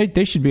 I mean,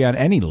 they should be on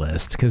any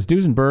list because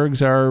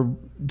Duesenbergs are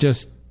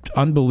just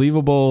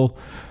unbelievable.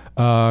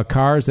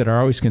 Cars that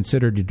are always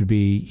considered to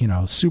be,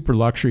 super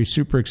luxury,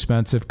 super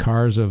expensive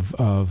cars of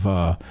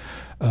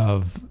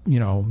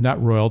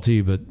not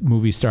royalty, but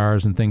movie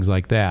stars and things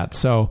like that.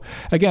 So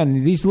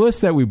again, these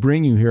lists that we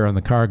bring you here on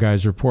the Car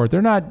Guys Report,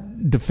 they're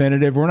not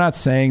definitive. We're not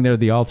saying they're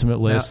the ultimate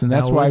list, and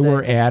that's why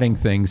we're adding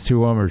things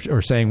to them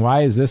or saying,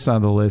 why is this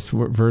on the list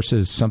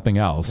versus something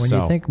else? When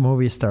you think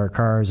movie star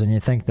cars and you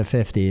think the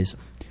 50s,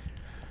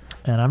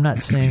 and I'm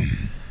not saying...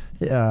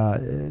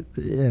 where's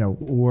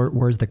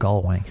the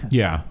Gullwing?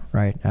 Yeah,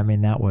 right. I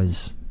mean, that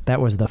was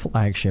the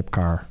flagship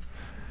car.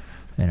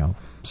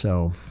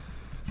 So,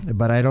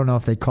 but I don't know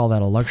if they'd call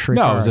that a luxury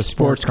car. No, it was a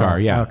sports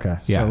car. Yeah. Okay.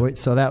 Yeah.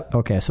 So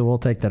we'll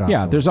take that off.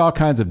 Yeah. There's all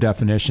kinds of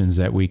definitions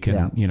that we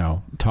can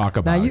talk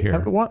about here.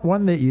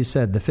 One that you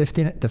said the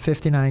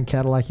 59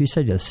 Cadillac. You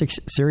said the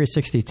Series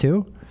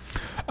 62.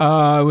 It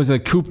was a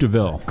Coupe de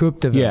Ville. Coupe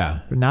de Ville.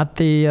 Yeah. Not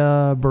the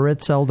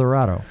Baritz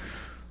Eldorado.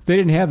 They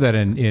didn't have that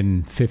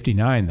in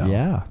 59 though.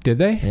 Yeah. Did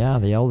they? Yeah,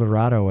 the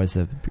Eldorado was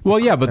the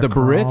but the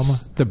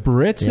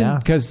Baritz, yeah,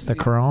 because the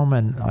chrome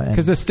and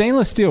because the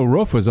stainless steel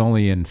roof was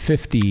only in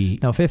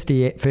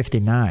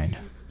 59.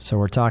 So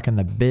we're talking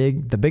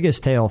the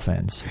biggest tail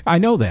fins. I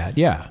know that,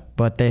 yeah.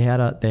 But they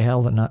had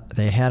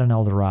an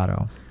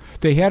Eldorado.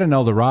 They had an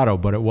Eldorado,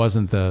 but it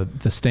wasn't the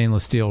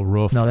stainless steel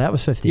roof. No, that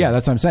was 50. Yeah,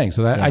 that's what I'm saying.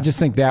 So I just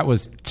think that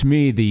was, to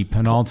me, the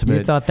penultimate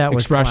You thought that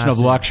was expression classy.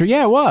 of luxury.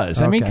 Yeah, it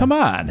was. I mean, Okay. come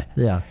on.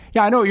 Yeah.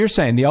 Yeah, I know what you're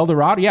saying. The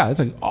Eldorado, yeah, it's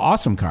an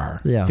awesome car.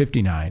 Yeah.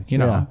 59, you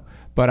know. Yeah.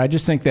 But I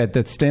just think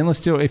that stainless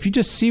steel, if you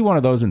just see one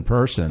of those in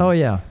person, Oh,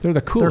 yeah. they're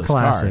the coolest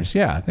classy. cars.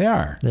 Yeah, they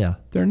are. Yeah.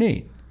 They're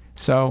neat.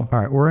 So All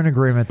right, we're in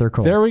agreement. They're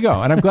cool. there we go.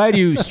 And I'm glad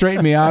you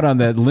straightened me out on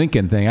that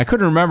Lincoln thing. I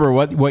couldn't remember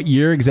what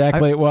year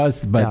exactly it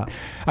was, but Yeah.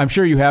 I'm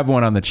sure you have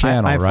one on the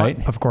channel, I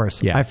right? Of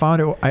course. Yeah. I found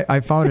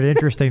it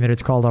interesting that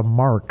it's called a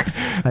Mark.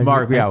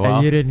 Mark, yeah, well.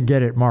 And you didn't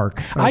get it,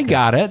 Mark. I Okay.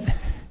 got it.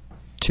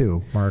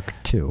 Mark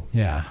 2.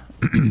 Yeah.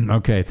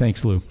 Okay,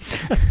 thanks, Lou.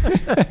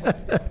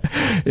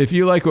 If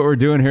you like what we're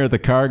doing here at the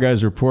Car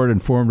Guys Report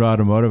Informed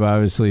Automotive,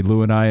 obviously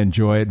Lou and I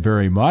enjoy it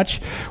very much.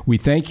 We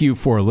thank you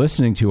for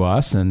listening to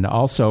us, and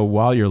also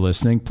while you're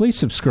listening, please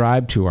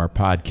subscribe to our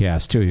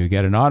podcast too. You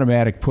get an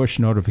automatic push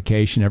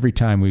notification every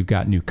time we've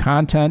got new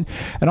content,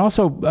 and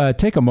also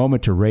take a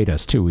moment to rate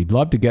us too. We'd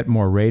love to get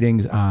more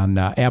ratings on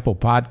Apple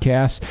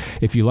Podcasts.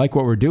 If you like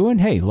what we're doing,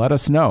 hey, let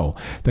us know.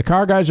 The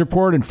Car Guys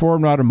Report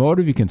Informed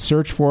Automotive, you can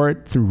search for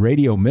it through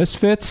Radio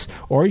Misfits,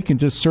 or you can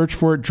just search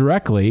for it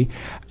directly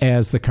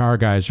as the Car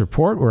Guys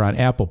Report. We're on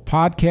Apple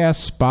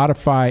Podcasts,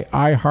 Spotify,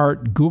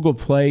 iHeart, Google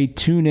Play,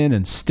 TuneIn,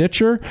 and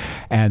Stitcher.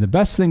 And the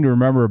best thing to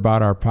remember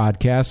about our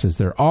podcasts is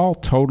they're all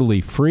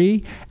totally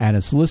free, and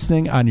it's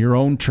listening on your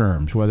own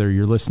terms, whether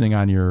you're listening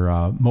on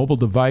your mobile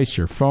device,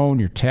 your phone,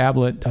 your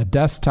tablet, a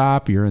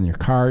desktop, you're in your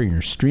car,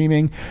 you're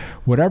streaming.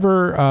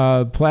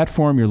 Whatever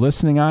platform you're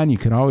listening on, you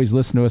can always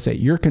listen to us at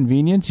your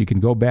convenience. You can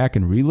go back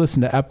and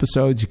re-listen to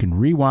episodes. You can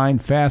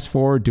rewind, fast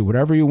forward, do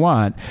whatever you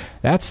want.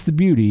 That's the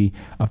beauty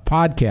of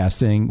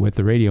podcasting with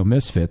the Radio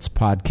Misfits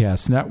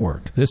Podcast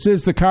Network. This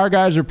is the Car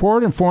Guys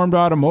Report, Informed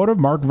Automotive.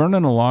 Mark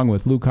Vernon along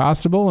with Lou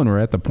Costabile, and we're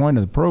at the point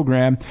of the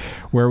program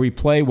where we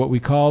play what we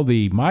call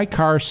the My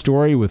Car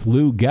Story with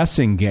Lou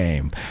guessing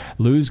game.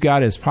 Lou's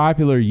got his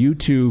popular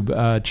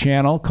YouTube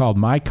channel called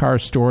My Car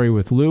Story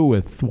with Lou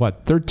with,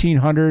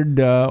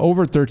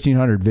 over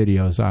 1,300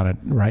 videos on it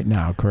right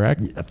now,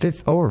 correct?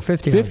 Over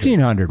 1,500.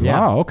 1,500. Yeah.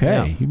 Wow, okay.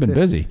 Yeah. You've been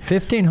busy.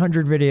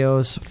 1,500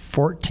 videos,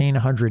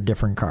 1,400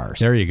 different cars.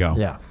 There you go.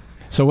 Yeah.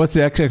 So what's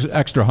the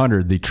extra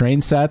 100? The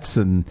train sets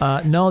and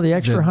no, the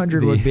extra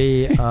 100 would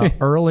be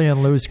early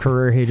in Lou's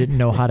career. He didn't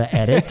know how to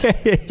edit,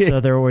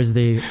 so there was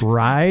the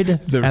ride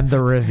and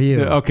the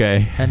review.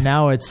 Okay, and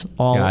now it's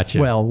all. Gotcha.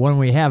 Well, when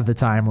we have the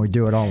time, we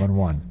do it all in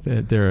one.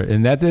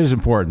 And that is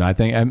important. I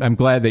think I'm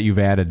glad that you've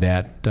added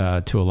that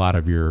to a lot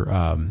of your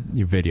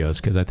videos,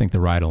 because I think the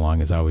ride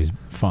along is always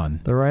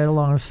fun. The ride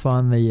along is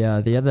fun.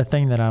 The other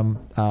thing that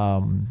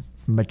I'm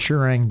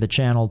maturing the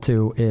channel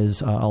to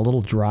is a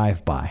little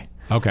drive by.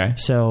 Okay.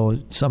 So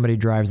somebody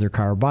drives their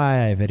car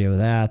by, I video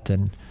that,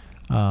 and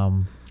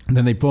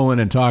then they pull in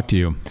and talk to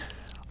you.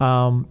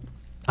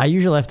 I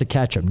usually have to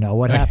catch them. No,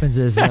 what happens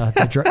is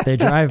they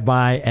drive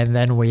by, and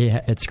then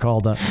it's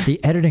called the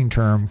editing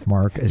term,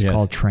 Mark, is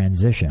called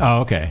transition.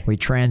 Oh, okay. We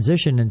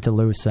transition into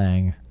Lou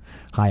saying,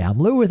 "Hi, I'm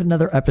Lou with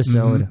another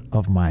episode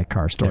of My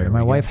Car Story."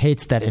 My wife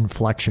hates that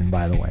inflection,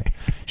 by the way.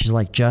 She's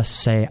like,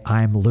 just say,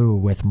 "I'm Lou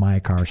with My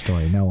Car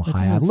Story." No,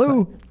 "Hi, I'm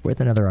Lou with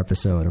another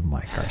episode of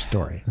My Car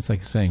Story." It's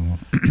like saying,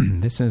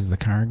 "This is the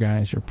Car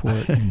Guys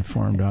Report,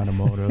 Informed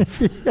Automotive."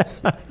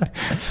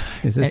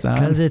 Is this on?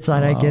 Because it's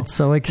on. I get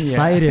so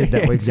excited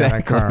that we've got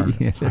a car.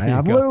 Hi,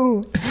 I'm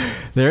Lou.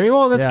 There you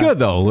go. That's good,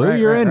 though, Lou.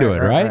 You're into it,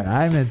 right?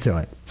 I'm into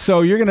it.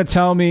 So you're going to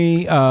tell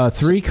me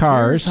three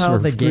cars how or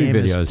the three game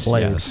videos, is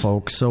played, yes.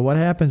 folks. So what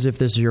happens if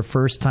this is your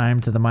first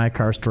time to the My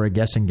Car Story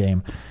guessing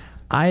game?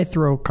 I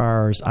throw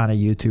cars on a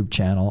YouTube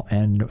channel,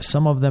 and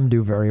some of them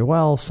do very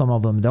well, some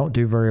of them don't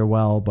do very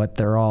well, but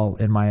they're all,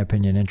 in my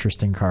opinion,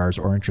 interesting cars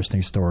or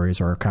interesting stories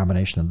or a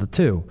combination of the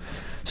two.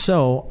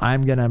 So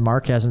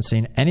Mark hasn't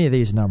seen any of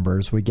these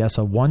numbers. We guess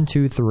a 1,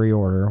 2, 3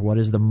 order. What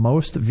is the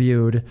most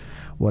viewed?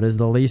 What is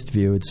the least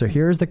viewed? So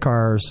here's the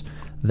cars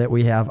that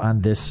we have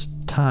on this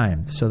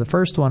time. So the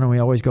first one, and we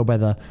always go by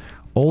the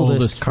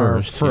oldest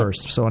car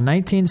first. Yep. So a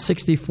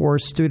 1964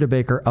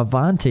 Studebaker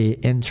Avanti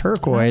in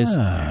turquoise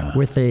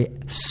with a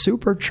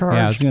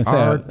supercharged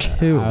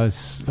R2. I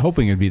was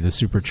hoping it'd be the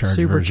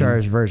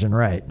supercharged version,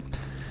 right.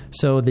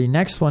 So the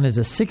next one is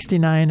a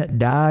 69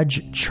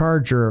 Dodge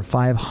Charger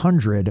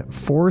 500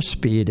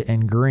 4-speed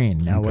in green.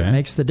 Now, what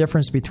makes the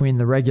difference between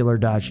the regular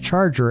Dodge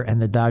Charger and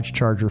the Dodge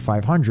Charger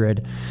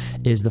 500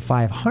 is the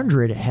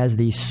 500 has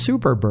the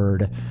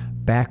Superbird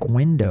back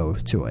window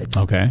to it.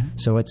 Okay.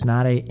 So it's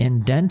not a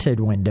indented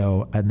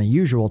window in the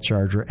usual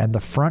Charger, and the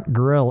front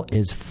grille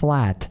is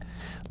flat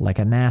like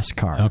a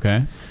NASCAR.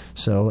 Okay.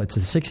 So it's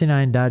a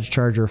 69 Dodge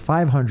Charger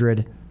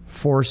 500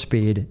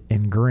 4-speed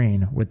in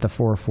green with the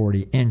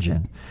 440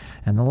 engine.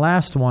 And the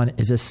last one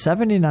is a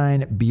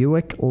 79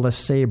 Buick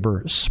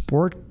LeSabre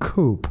Sport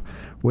Coupe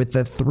with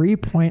the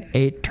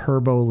 3.8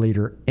 turbo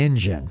liter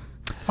engine.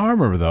 I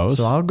remember those.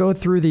 So I'll go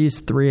through these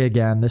three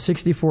again. The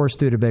 64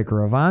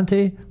 Studebaker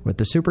Avanti with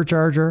the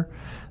supercharger,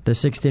 the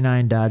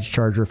 69 Dodge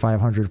Charger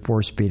 500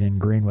 4-speed in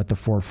green with the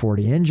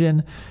 440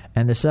 engine,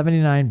 and the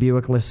 79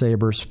 Buick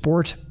LeSabre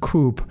Sport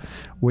Coupe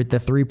with the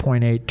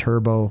 3.8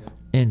 turbo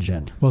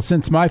engine. Well,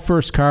 since my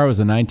first car was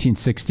a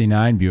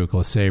 1969 Buick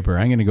LeSabre,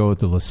 I'm going to go with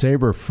the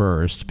LeSabre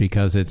first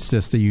because it's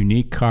just a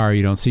unique car.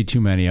 You don't see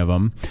too many of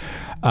them.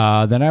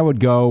 Then I would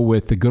go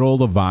with the good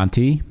old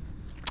Avanti,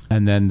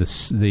 and then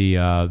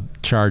the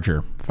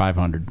Charger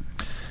 500.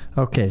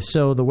 Okay,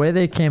 so the way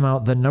they came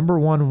out, the number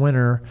one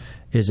winner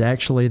is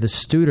actually the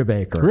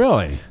Studebaker.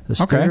 Really? The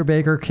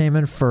Studebaker came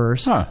in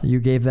first. Huh. You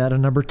gave that a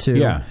number 2.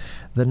 Yeah.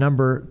 The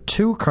number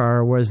 2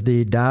 car was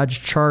the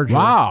Dodge Charger.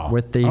 Wow.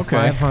 With the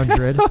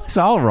 500. It's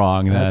all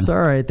wrong then. That's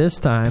all right this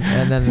time.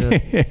 And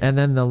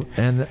then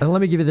and let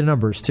me give you the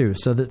numbers too.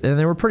 So and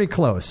they were pretty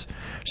close.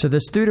 So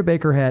the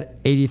Studebaker had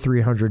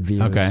 8,300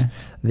 views. Okay.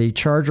 The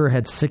Charger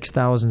had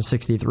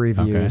 6,063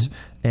 views,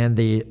 and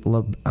the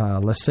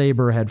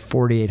LeSabre had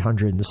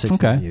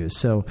 4,860 views.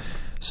 So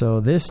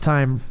this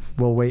time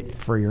we'll wait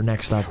for your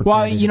next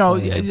opportunity. Well,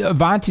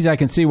 Avantis, I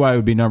can see why it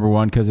would be number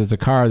 1 because it's a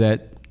car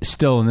that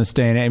still in this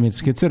day and age, I mean,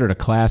 it's considered a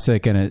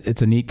classic and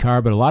it's a neat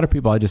car, but a lot of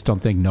people I just don't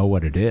think know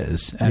what it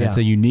is. And it's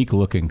a unique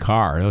looking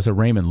car. It was a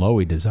Raymond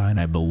Loewy design,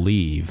 I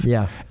believe.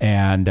 Yeah.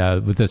 And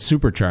with the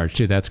supercharged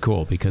too, that's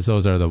cool because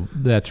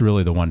that's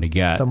really the one to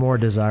get. The more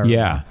desirable.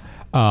 Yeah.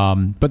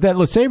 But that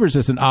LeSabre is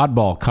just an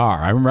oddball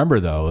car. I remember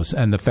those,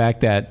 and the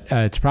fact that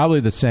it's probably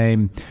the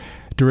same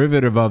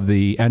derivative of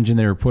the engine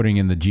they were putting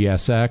in the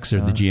GSX or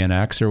the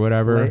GNX or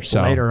whatever.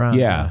 Later on.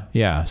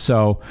 Yeah.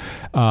 So,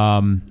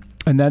 and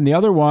then the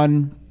other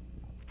one,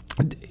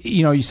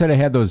 you said it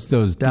had those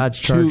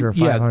Dodge Charger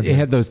 500. Yeah, it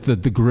had those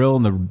the grill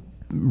and the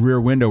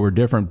rear window were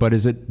different. But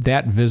is it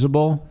that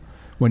visible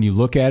when you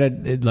look at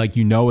it? Like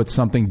it's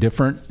something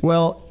different.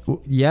 Well,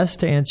 yes,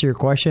 to answer your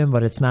question,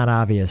 but it's not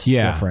obvious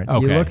different.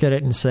 Okay. You look at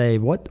it and say,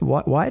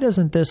 why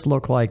doesn't this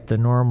look like the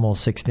normal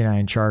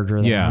 69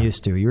 Charger that I'm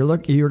used to?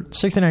 Your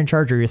 69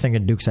 Charger, you're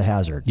thinking Dukes of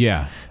Hazzard.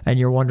 Yeah. And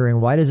you're wondering,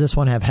 why does this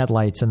one have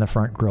headlights and the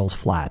front grill's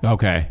flat?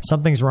 Okay.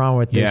 Something's wrong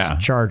with this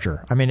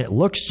Charger. I mean, it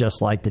looks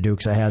just like the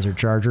Dukes of Hazzard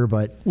Charger,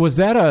 but... Was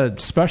that a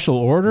special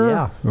order?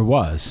 Yeah. Or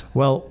was?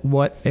 Well,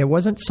 it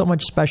wasn't so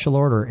much special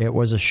order. It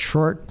was a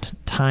short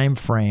time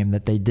frame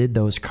that they did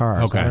those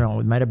cars. Okay. I don't know.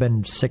 It might have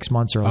been 6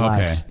 months or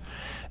less.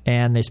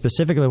 And they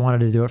specifically wanted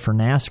to do it for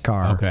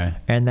NASCAR. Okay.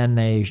 And then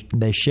they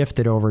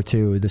shifted over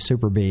to the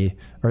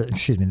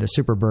the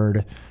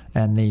Superbird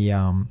and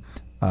the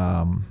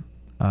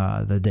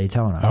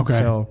Daytona. Okay.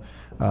 So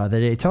the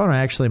Daytona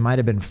actually might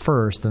have been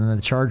first, and then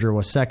the Charger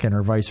was second,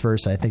 or vice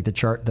versa. I think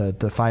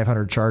the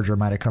 500 Charger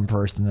might have come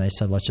first, and they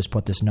said, let's just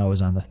put this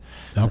nose on the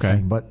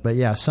thing. But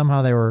yeah,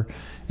 somehow they were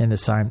in the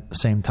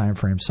same time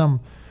frame.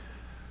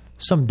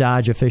 Some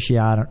Dodge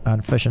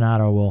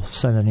aficionado will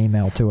send an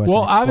email to us.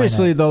 Well,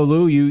 obviously, though,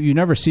 Lou, you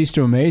never cease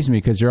to amaze me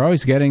because you're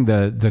always getting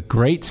the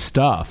great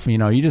stuff.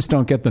 You just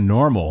don't get the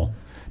normal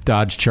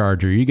Dodge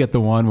Charger. You get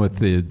the one with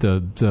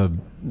the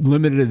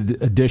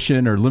limited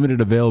edition or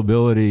limited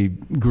availability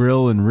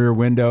grill and rear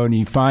window, and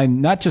you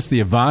find not just the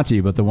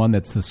Avanti, but the one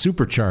that's the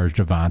supercharged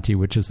Avanti,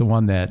 which is the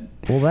one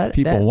that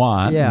people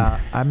want.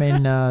 Yeah, I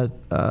mean,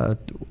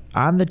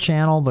 on the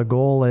channel, the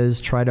goal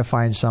is try to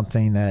find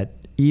something that,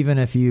 even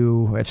if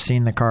you have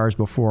seen the cars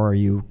before,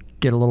 you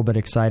get a little bit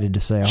excited to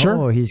say,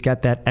 oh, he's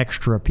got that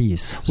extra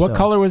piece. What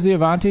color was the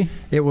Avanti?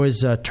 It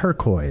was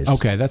turquoise.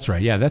 Okay, that's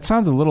right. Yeah, that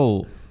sounds a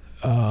little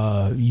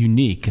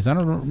unique because I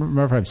don't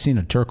remember if I've seen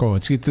a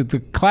turquoise.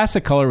 The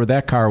classic color with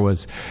that car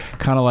was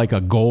kind of like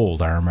a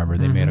gold, I remember.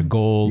 They made a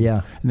gold.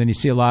 Yeah. And then you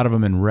see a lot of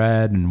them in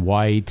red and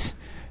white,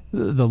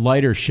 the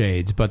lighter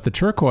shades. But the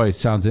turquoise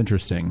sounds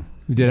interesting.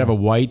 We did have a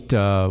white,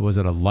 was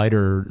it a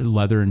lighter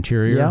leather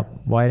interior? Yep,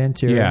 white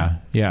interior.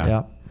 Yeah.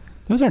 Yep.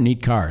 Those are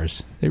neat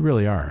cars. They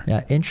really are.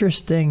 Yeah,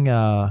 interesting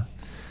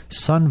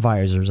sun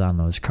visors on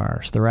those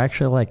cars. They're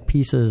actually like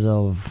pieces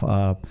of,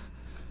 I'll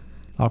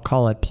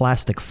call it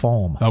plastic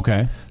foam.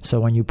 Okay. So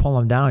when you pull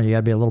them down, you got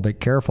to be a little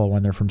bit careful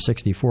when they're from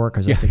 64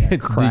 because it's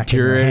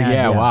deteriorating.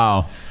 Yeah,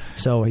 wow.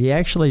 So he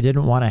actually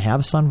didn't want to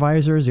have sun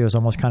visors. He was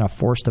almost kind of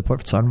forced to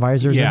put sun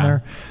visors in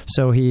there.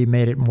 So he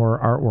made it more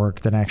artwork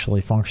than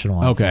actually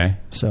functional. Okay.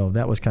 So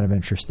that was kind of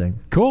interesting.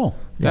 Cool.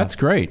 That's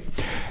great.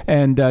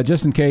 And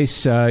just in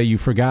case you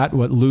forgot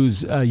what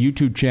Lou's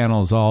YouTube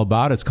channel is all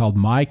about, it's called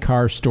My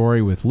Car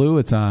Story with Lou.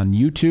 It's on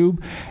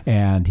YouTube,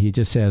 and he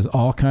just has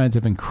all kinds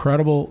of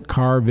incredible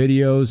car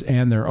videos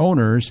and their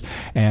owners.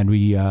 And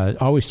we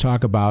always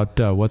talk about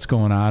what's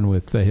going on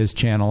with his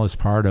channel as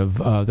part of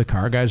the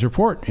Car Guys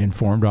Report,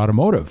 Informed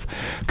Automotive.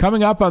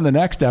 Coming up on the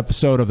next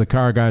episode of the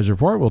Car Guys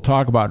Report, we'll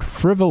talk about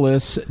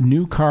frivolous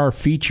new car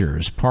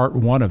features, part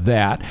 1 of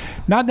that.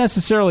 Not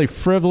necessarily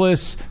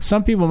frivolous.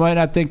 Some people might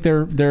not not think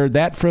they're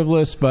that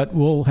frivolous, but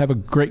we'll have a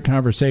great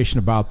conversation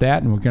about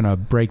that, and we're going to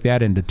break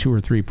that into 2 or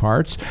 3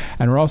 parts.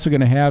 And we're also going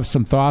to have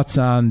some thoughts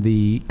on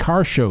the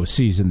car show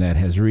season that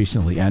has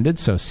recently ended.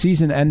 So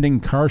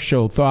season-ending car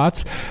show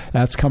thoughts.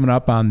 That's coming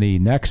up on the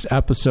next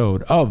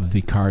episode of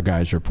the Car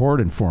Guys Report,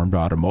 Informed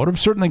Automotive.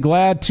 Certainly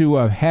glad to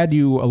have had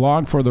you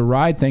along for the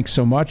ride. Thanks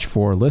so much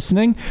for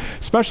listening.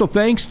 Special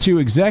thanks to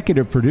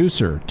executive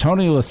producer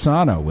Tony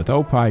Lasano with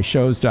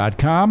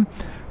opishows.com.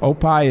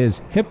 Opie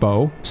is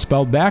hippo,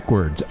 spelled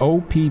backwards,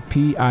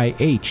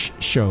 OPPIH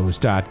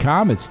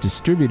shows.com. It's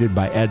distributed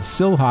by Ed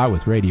Silha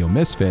with Radio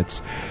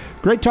Misfits.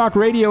 Great Talk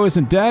Radio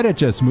isn't dead. It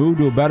just moved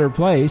to a better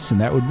place, and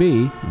that would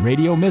be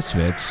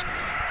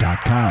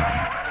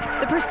RadioMisfits.com.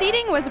 The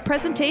proceeding was a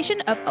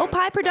presentation of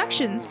Opie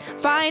Productions.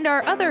 Find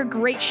our other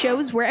great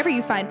shows wherever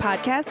you find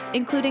podcasts,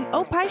 including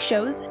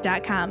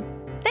opishows.com.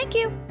 Thank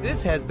you.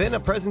 This has been a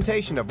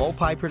presentation of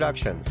Opie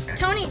Productions.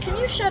 Tony, can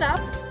you shut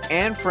up?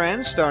 And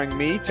Friends, starring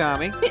me,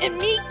 Tommy. And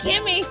me,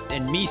 Kimmy.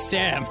 And me,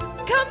 Sam.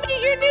 Come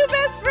meet your new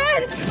best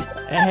friends.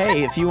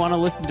 Hey, if you want to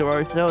listen to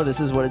our show, this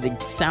is what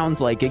it sounds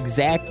like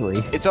exactly.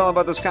 It's all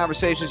about those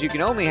conversations you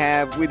can only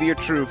have with your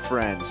true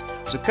friends.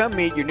 So come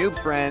meet your new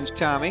friends,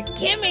 Tommy.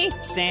 Kimmy.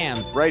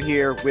 Sam. Right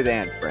here with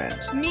And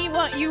Friends. Me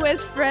want you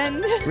as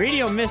friend.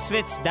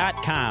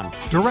 RadioMisfits.com.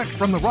 Direct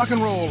from the Rock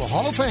and Roll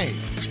Hall of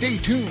Fame. Stay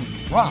tuned.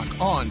 Rock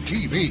on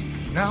TV.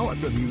 Now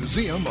at the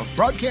Museum of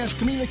Broadcast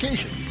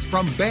Communications.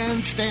 From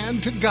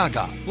bandstand to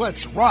Gaga.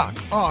 Let's rock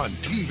on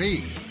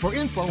TV. For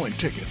info and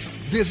tickets,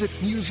 visit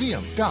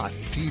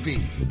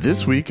museum.tv.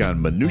 This week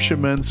on Minutia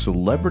Men's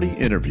Celebrity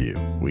Interview,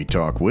 we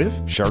talk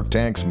with Shark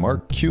Tank's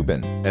Mark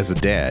Cuban. As a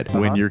dad,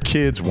 when your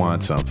kids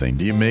want something,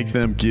 do you make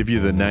them give you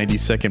the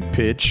 90-second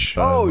pitch?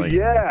 Yeah. Oh,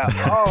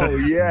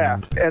 yeah.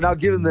 And I'll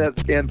give them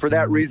that. And for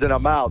that reason,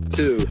 I'm out,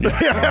 too.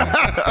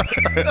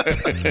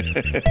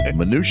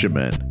 Minutia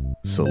Men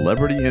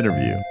Celebrity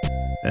Interview.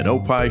 An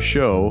Opie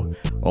show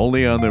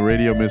only on the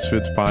Radio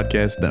Misfits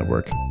Podcast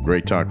Network.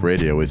 Great Talk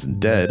Radio isn't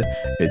dead.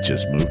 It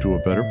just moved to a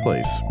better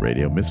place.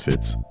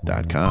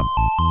 RadioMisfits.com.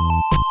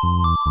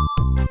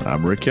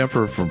 I'm Rick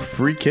Kemper from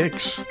Free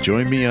Kicks.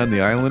 Join me on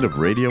the island of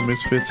Radio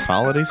Misfits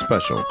Holiday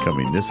Special,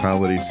 coming this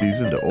holiday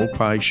season to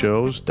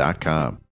opishows.com.